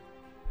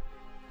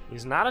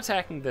 He's not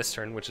attacking this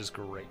turn, which is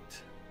great.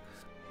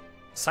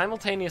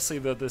 Simultaneously,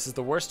 though, this is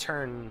the worst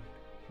turn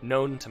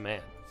known to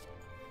man.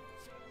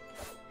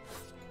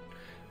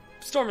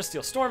 Storm of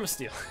Steel, Storm of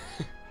Steel.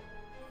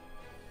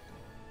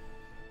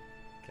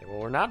 Okay, well,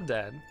 we're not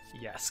dead.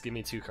 Yes, give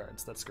me 2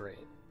 cards. That's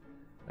great.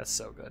 That's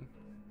so good.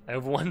 I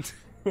have one,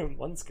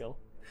 one skill.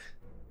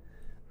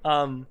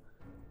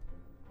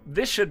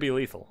 This should be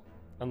lethal,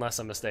 unless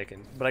I'm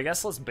mistaken. But I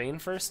guess let's Bane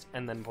first,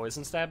 and then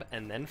Poison Stab,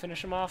 and then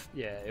finish him off.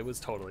 Yeah, it was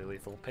totally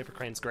lethal. Paper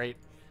Crane's great.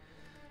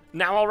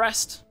 Now I'll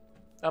rest.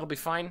 That'll be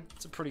fine.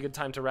 It's a pretty good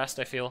time to rest,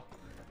 I feel.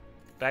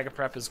 Bag of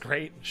Prep is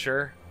great,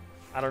 sure.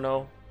 I don't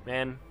know,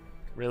 man.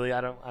 Really,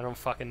 I don't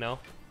fucking know.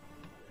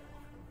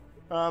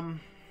 I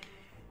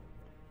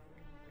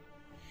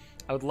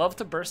would love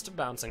to burst a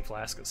Bouncing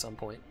Flask at some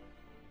point.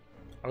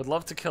 I would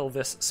love to kill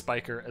this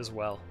Spiker as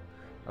well.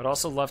 I would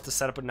also love to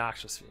set up a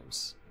Noxious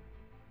Fumes.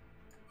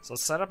 So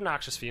let's set up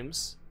Noxious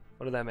Fumes.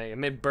 What did that make? It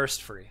made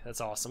Burst free.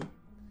 That's awesome.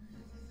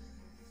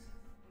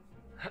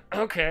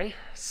 Okay.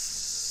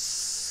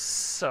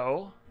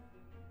 So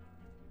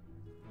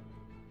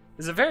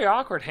it's a very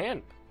awkward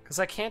hand because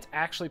I can't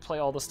actually play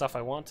all the stuff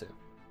I want to.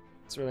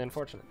 It's really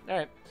unfortunate. All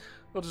right,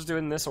 we'll just do it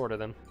in this order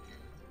then.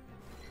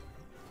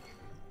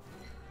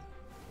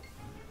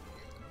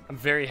 I'm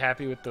very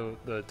happy with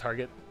the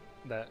target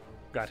that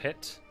got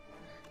hit.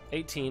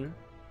 18.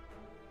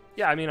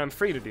 Yeah, I mean, I'm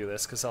free to do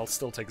this because I'll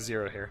still take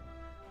 0 here.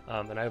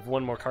 And I have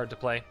 1 more card to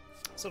play,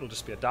 so it'll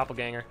just be a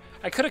Doppelganger.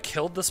 I could have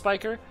killed the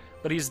Spiker,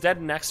 but he's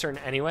dead next turn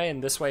anyway,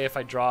 and this way if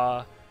I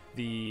draw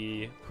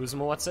the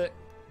Kuzma, what's it?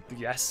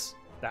 Yes,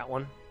 that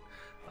one.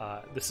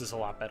 This is a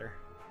lot better.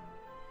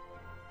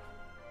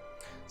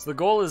 So the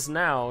goal is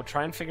now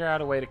try and figure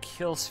out a way to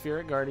kill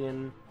Spirit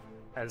Guardian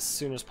as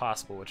soon as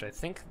possible, which I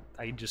think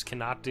I just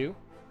cannot do.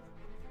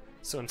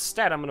 So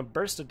instead, I'm going to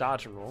burst a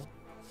dodge and roll,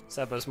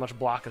 set up as much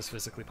block as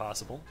physically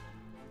possible.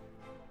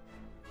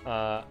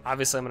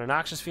 Obviously, I'm going to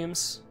Noxious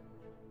Fumes.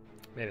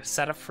 Made a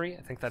setup free.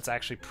 I think that's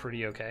actually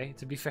pretty okay,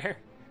 to be fair.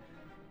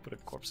 Put a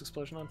corpse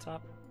explosion on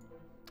top.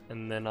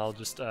 And then I'll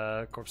just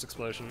corpse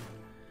explosion.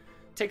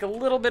 Take a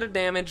little bit of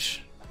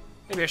damage.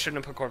 Maybe I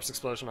shouldn't have put corpse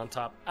explosion on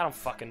top. I don't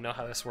fucking know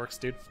how this works,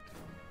 dude.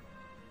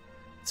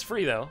 It's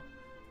free though.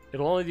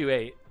 It'll only do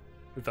 8,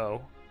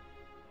 though.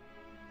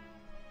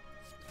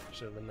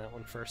 Should have done that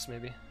one first,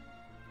 maybe.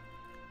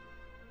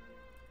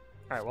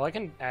 Alright, well I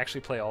can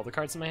actually play all the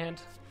cards in my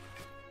hand.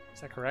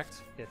 Is that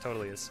correct? Yeah, it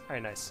totally is.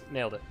 Alright, nice.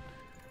 Nailed it.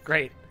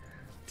 Great.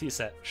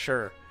 T-set,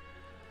 sure.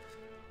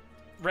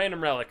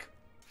 Random relic.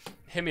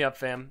 Hit me up,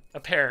 fam. A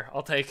pair.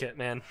 I'll take it,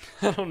 man.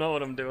 I don't know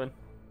what I'm doing.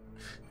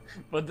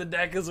 But the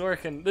deck is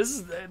working.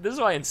 This is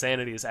why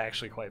Insanity is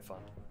actually quite fun.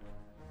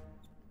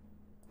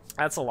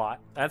 That's a lot.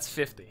 That's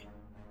 50.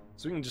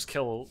 So we can just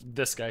kill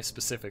this guy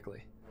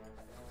specifically.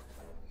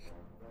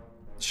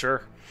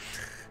 Sure.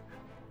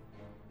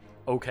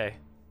 Okay.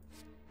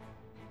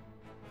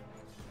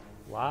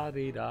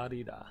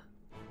 La-di-da-di-da.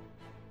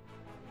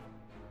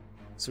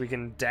 So we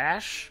can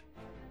dash.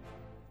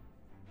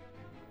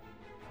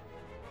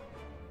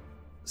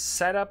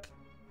 Set up.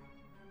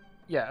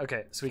 Yeah,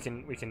 okay. So we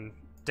can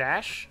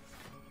dash.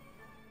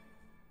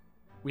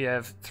 We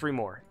have 3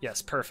 more.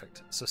 Yes,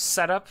 perfect. So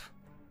set up.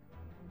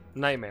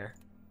 Nightmare.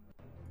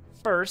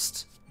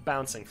 Burst.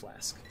 Bouncing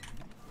Flask.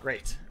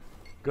 Great.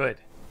 Good.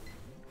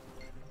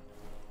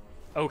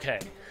 Okay.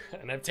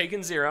 And I've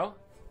taken 0.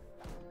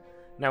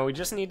 Now we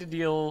just need to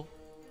deal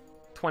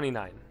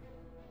 29.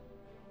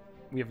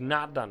 We have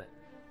not done it.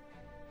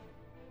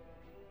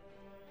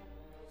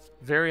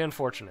 Very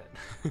unfortunate.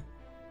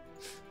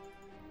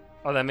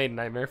 Oh, that made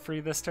Nightmare free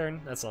this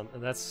turn?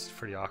 That's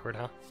pretty awkward,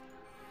 huh?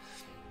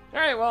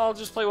 Alright, well, I'll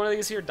just play one of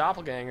these here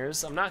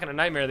Doppelgangers. I'm not going to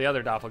Nightmare the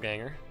other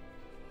Doppelganger.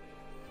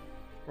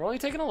 We're only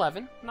taking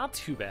 11. Not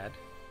too bad.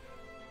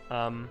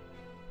 I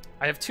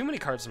have too many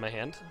cards in my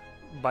hand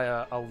by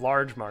a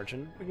large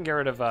margin. We can get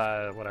rid of,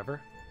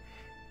 whatever.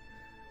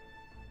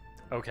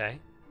 Okay.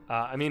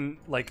 I mean,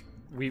 like,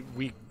 we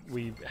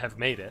have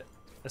made it.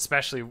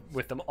 Especially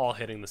with them all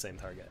hitting the same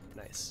target.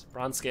 Nice.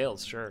 Bronze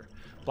Scales, sure.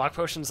 Block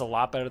Potion's a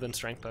lot better than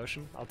Strength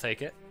Potion. I'll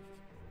take it.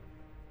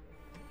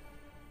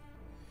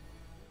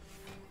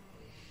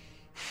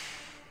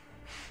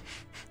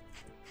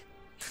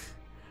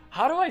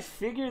 How do I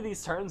figure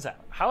these turns out?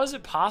 How is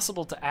it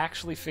possible to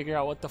actually figure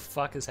out what the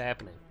fuck is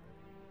happening?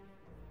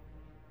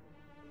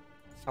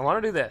 I want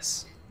to do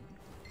this.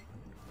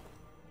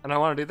 And I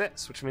want to do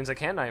this, which means I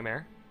can't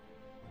Nightmare.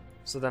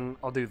 So then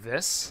I'll do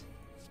this,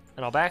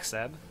 and I'll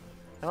Backstab.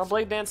 And I'll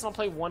Blade Dance and I'll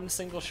play 1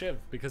 single Shiv,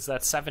 because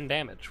that's 7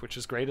 damage, which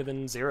is greater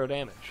than 0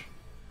 damage.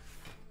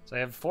 So I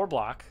have 4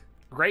 block.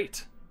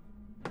 Great.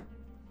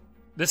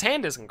 This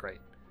hand isn't great.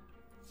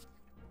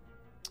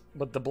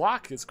 But the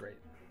block is great.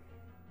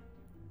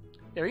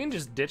 Yeah, we can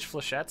just ditch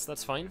Flechettes,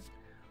 that's fine.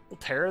 We'll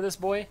Terror this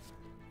boy.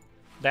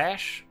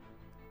 Dash.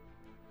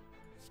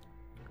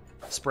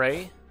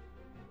 Spray.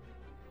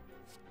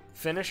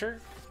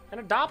 Finisher. And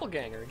a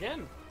Doppelganger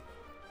again.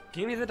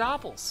 Give me the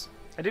Doppels.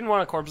 I didn't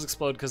want a Corpse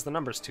Explode because the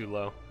number's too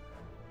low.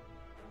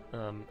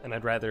 And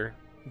I'd rather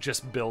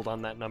just build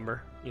on that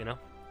number, you know?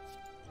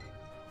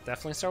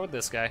 Definitely start with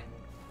this guy.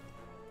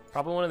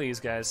 Probably one of these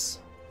guys.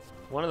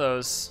 One of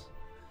those.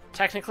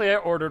 Technically I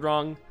ordered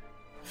wrong.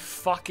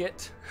 Fuck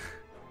it.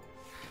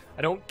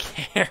 I don't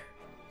care.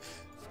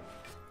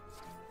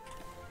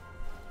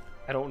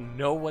 I don't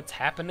know what's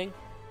happening.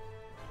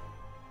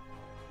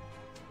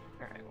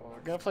 Alright, well,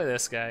 we're gonna play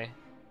this guy.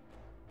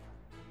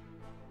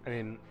 I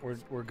mean,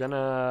 we're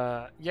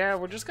gonna... Yeah,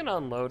 we're just gonna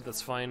unload,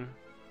 that's fine.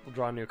 We'll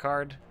draw a new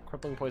card.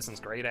 Crippling Poison's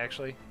great,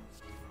 actually.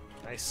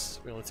 Nice.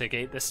 We only take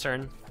 8 this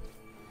turn.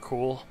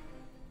 Cool.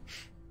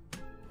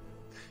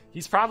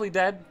 He's probably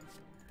dead.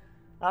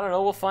 I don't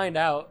know, we'll find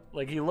out.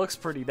 Like, he looks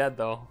pretty dead,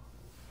 though.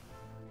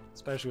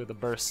 Especially with the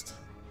burst.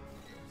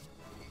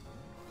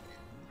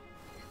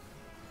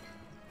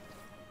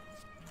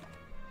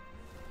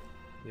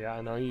 Yeah,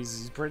 I know,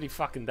 he's pretty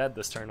fucking dead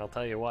this turn, I'll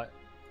tell you what.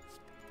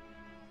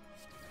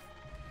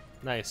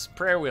 Nice.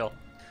 Prayer Wheel.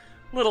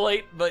 Little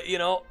late, but you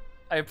know,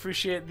 I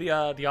appreciate the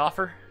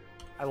offer.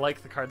 I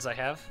like the cards I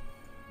have.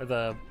 Or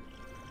the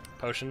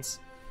potions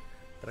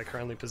that I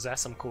currently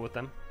possess. I'm cool with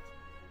them.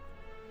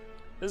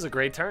 This is a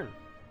great turn.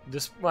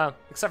 Just, well,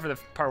 except for the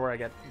part where I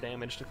get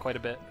damaged quite a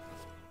bit.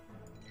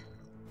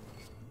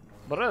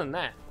 But other than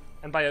that,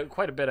 and by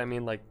quite a bit I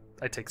mean like,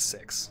 I take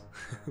 6.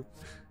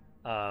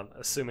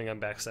 Assuming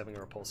I'm backstabbing a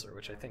Repulsor,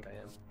 which I think I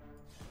am.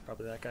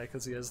 Probably that guy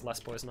because he has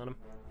less poison on him.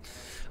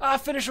 Ah,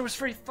 Finisher was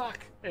free, fuck!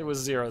 It was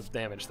 0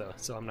 damage though,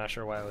 so I'm not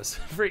sure why I was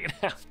freaking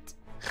out.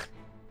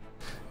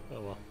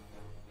 Oh well.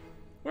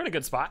 We're in a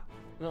good spot.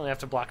 We only have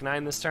to block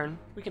 9 this turn.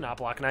 We cannot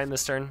block 9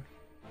 this turn.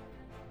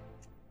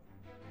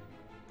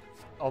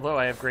 Although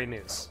I have great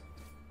news.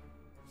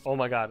 Oh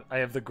my god, I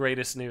have the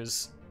greatest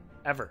news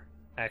ever,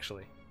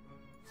 actually.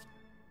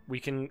 We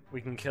can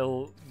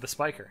kill the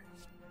Spiker.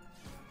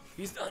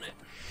 He's done it.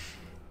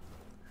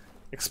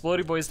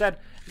 Explodey Boy's dead.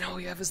 Now all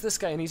we have is this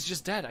guy, and he's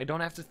just dead. I don't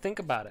have to think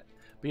about it.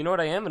 But you know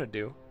what I am gonna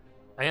do?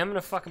 I am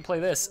gonna fucking play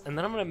this, and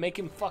then I'm gonna make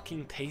him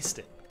fucking taste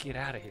it. Get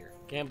out of here.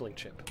 Gambling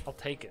chip. I'll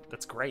take it.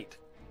 That's great.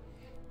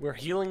 We're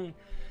healing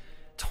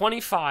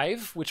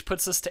 25, which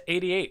puts us to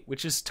 88,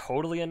 which is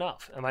totally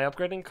enough. Am I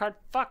upgrading a card?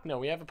 Fuck no,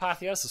 we have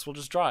Apotheosis. We'll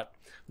just draw it.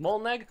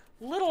 Molten Egg,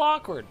 little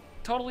awkward.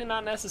 Totally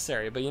not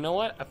necessary, but you know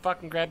what? I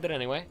fucking grabbed it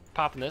anyway.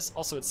 Popping this.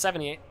 Also, it's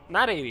 78,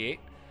 not 88.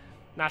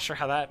 Not sure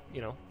how that,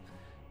 you know,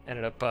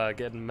 ended up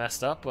getting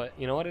messed up, but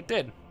you know what? It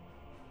did.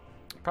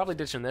 Probably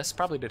ditching this.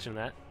 Probably ditching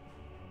that.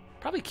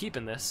 Probably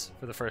keeping this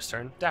for the first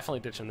turn.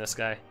 Definitely ditching this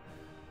guy.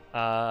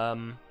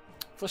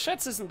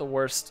 Flechettes isn't the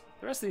worst.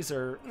 The rest of these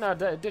are... No,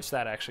 ditch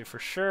that, actually, for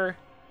sure.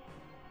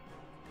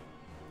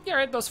 Yeah,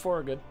 right, those 4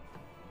 are good.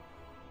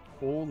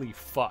 Holy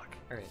fuck.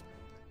 Alright.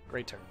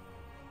 Great turn.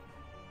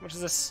 How much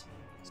is this?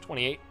 It's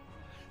 28.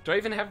 Do I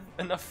even have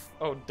enough...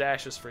 Oh,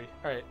 dash is free.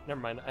 Alright, never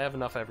mind. I have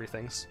enough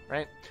everythings,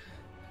 right?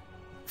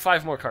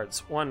 5 more cards.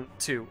 1,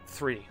 2,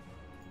 3.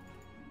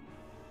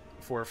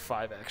 4,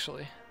 5,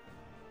 actually.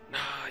 Nah,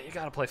 you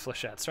gotta play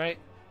Flechettes, right?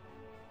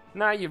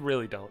 Nah, you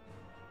really don't.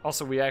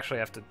 Also, we actually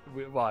have to...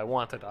 Well, I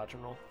want to dodge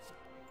and roll.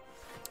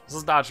 So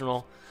let's dodge and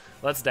roll.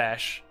 Let's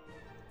dash.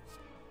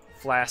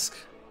 Flask.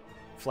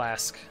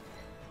 Flask.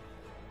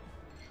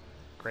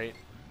 Great.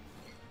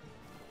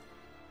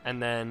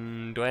 And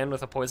then, do I end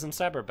with a poison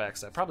stab or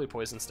backstab? Probably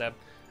poison stab.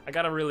 I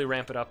gotta really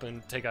ramp it up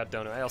and take out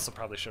Dono. I also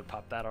probably should have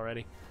popped that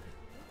already.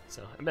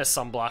 So, I missed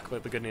some block,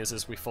 but the good news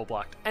is we full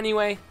blocked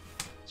anyway.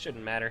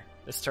 Shouldn't matter.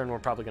 This turn we're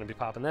probably gonna be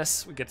popping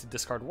this. We get to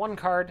discard 1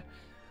 card.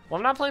 Well,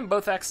 I'm not playing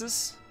both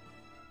X's.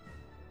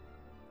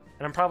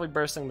 And I'm probably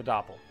bursting the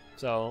Doppel.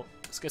 So,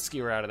 let's get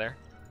Skewer out of there.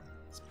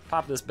 Let's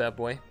pop this bad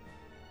boy.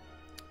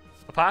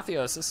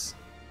 Apotheosis.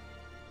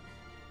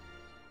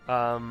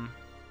 I'm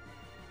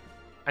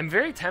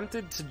very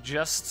tempted to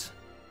just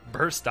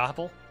burst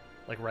Doppel,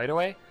 like right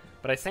away,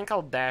 but I think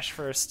I'll dash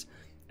first.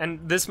 And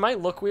this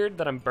might look weird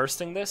that I'm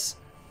bursting this,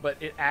 but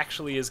it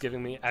actually is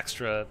giving me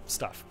extra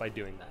stuff by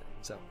doing that.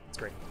 So, it's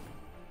great.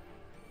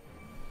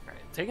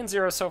 Alright, taking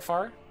 0 so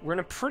far. We're in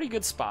a pretty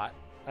good spot.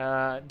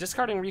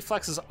 Discarding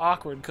Reflex is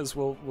awkward because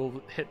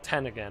we'll hit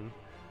 10 again.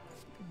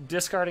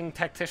 Discarding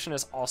Tactician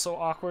is also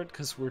awkward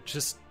because we're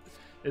just...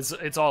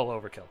 It's all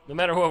overkill. No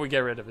matter what we get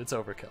rid of, it's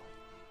overkill.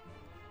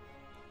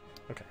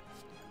 Okay.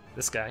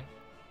 This guy.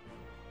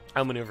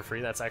 I'll maneuver free.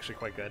 That's actually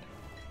quite good.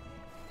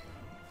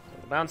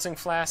 The Bouncing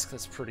Flask,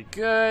 that's pretty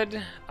good.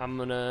 I'm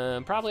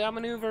gonna probably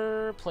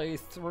outmaneuver, play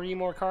 3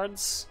 more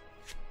cards.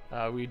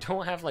 We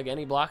don't have like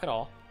any block at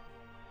all.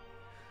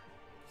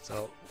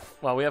 So,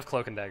 well, we have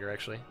Cloak and Dagger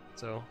actually.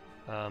 So,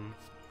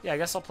 yeah, I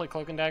guess I'll play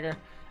Cloak and Dagger.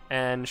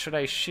 And should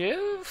I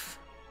shiv?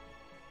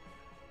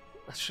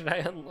 Should I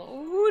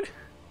unload?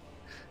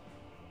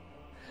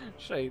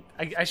 Should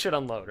I should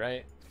unload,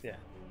 right? Yeah.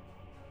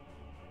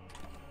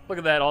 Look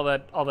at that, all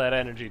that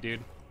energy,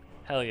 dude.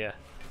 Hell yeah.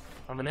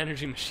 I'm an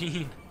energy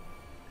machine.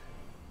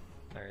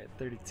 Alright,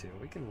 32.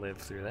 We can live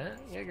through that.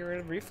 Yeah, get rid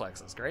of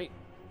reflexes. Great.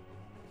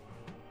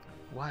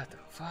 What the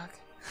fuck?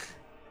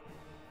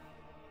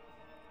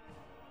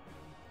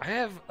 I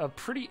have a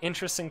pretty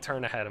interesting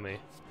turn ahead of me.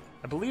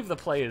 I believe the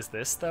play is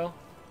this, though.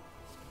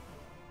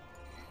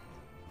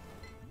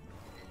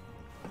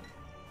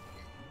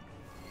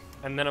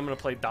 And then I'm going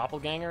to play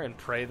Doppelganger and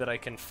pray that I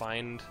can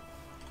find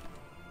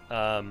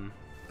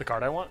the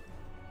card I want.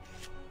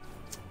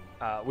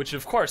 Which,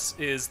 of course,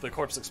 is the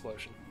Corpse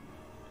Explosion.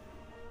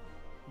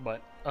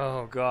 But,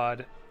 oh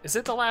god. Is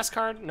it the last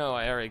card? No,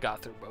 I already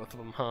got through both of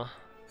them, huh?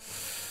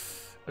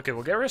 Okay,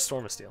 we'll get rid of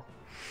Storm of Steel.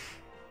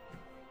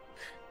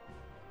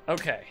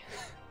 Okay.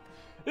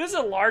 This is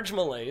a large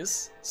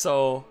malaise,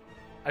 so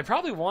I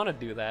probably want to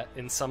do that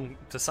in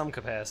to some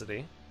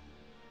capacity.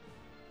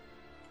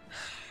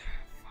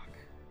 Fuck.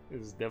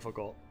 This is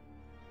difficult.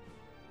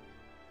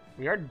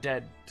 We are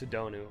dead to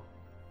Donu,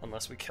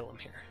 unless we kill him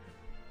here.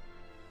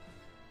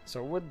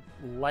 So I would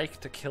like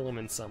to kill him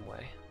in some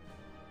way.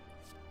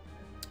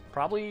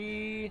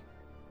 Probably...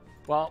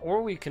 Well,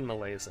 or we can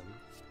malaise him.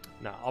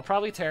 No, I'll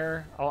probably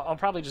Terror. I'll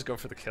probably just go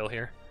for the kill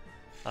here.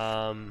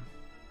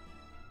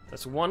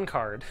 That's 1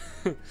 card.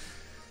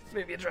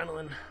 Maybe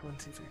Adrenaline. 1,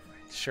 2, 3,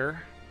 4.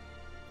 Sure.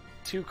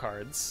 2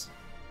 cards.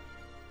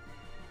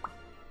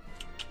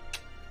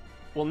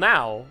 Well,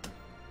 now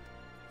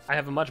I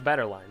have a much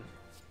better line.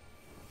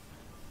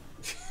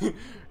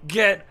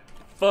 Get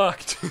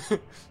fucked.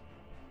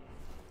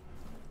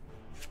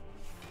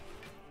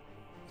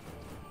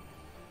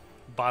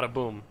 Bada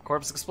boom.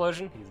 Corpse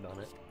Explosion? He's done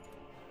it.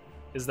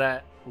 Is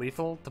that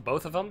lethal to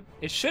both of them?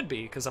 It should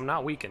be, because I'm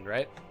not weakened,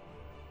 right?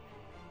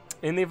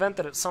 In the event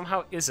that it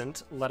somehow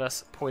isn't, let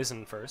us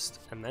poison first,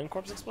 and then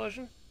Corpse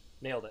Explosion?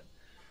 Nailed it.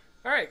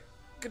 Alright,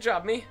 good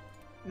job, me.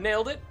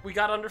 Nailed it. We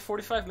got under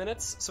 45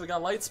 minutes, so we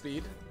got light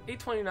speed.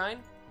 829.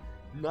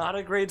 Not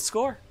a great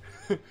score.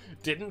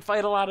 Didn't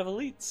fight a lot of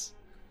elites.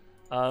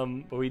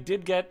 But we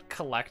did get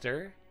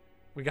Collector.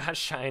 We got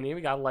Shiny,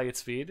 we got light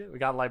speed, we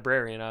got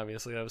Librarian,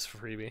 obviously, that was for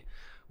freebie.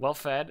 Well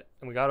fed,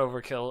 and we got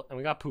Overkill, and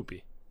we got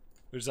Poopy.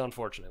 Which is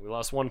unfortunate. We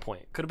lost 1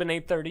 point. Could have been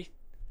 830.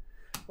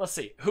 Let's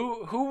see.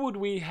 Who would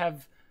we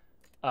have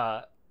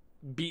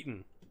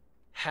beaten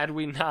had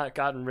we not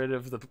gotten rid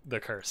of the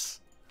curse?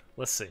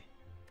 Let's see.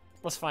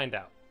 Let's find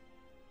out.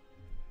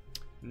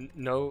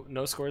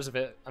 No scores of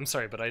it. I'm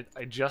sorry, but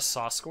I just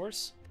saw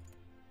scores.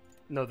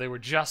 No, they were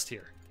just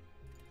here.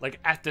 Like,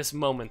 at this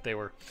moment, they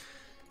were...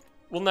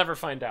 We'll never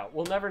find out.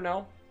 We'll never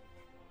know.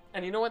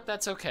 And you know what?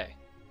 That's okay.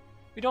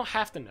 We don't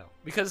have to know.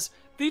 Because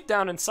deep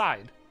down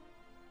inside,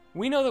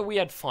 we know that we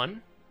had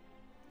fun.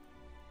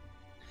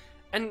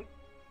 And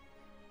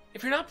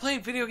if you're not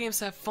playing video games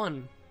to have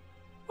fun,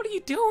 what are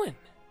you doing?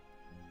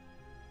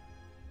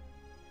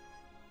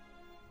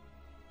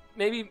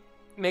 Maybe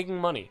making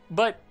money.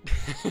 But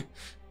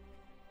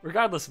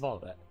regardless of all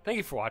of that, thank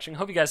you for watching.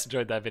 Hope you guys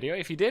enjoyed that video.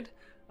 If you did,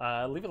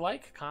 leave a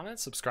like, comment,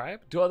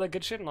 subscribe, do all that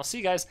good shit, and I'll see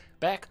you guys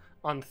back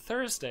on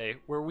Thursday,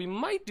 where we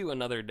might do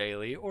another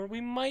daily, or we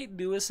might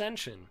do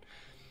Ascension.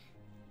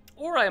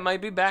 Or I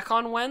might be back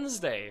on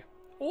Wednesday.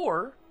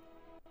 Or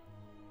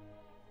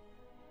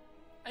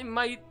I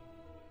might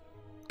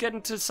get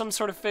into some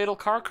sort of fatal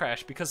car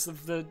crash because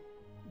of the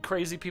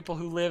crazy people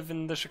who live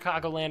in the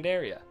Chicagoland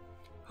area.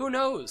 Who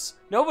knows?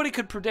 Nobody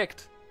could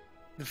predict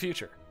the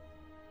future.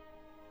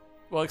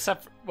 Well,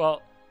 except,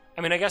 well,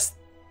 I mean, I guess,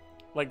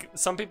 like,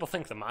 some people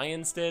think the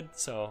Mayans did,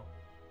 so...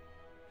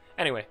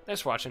 Anyway,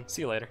 thanks for watching.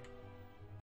 See you later.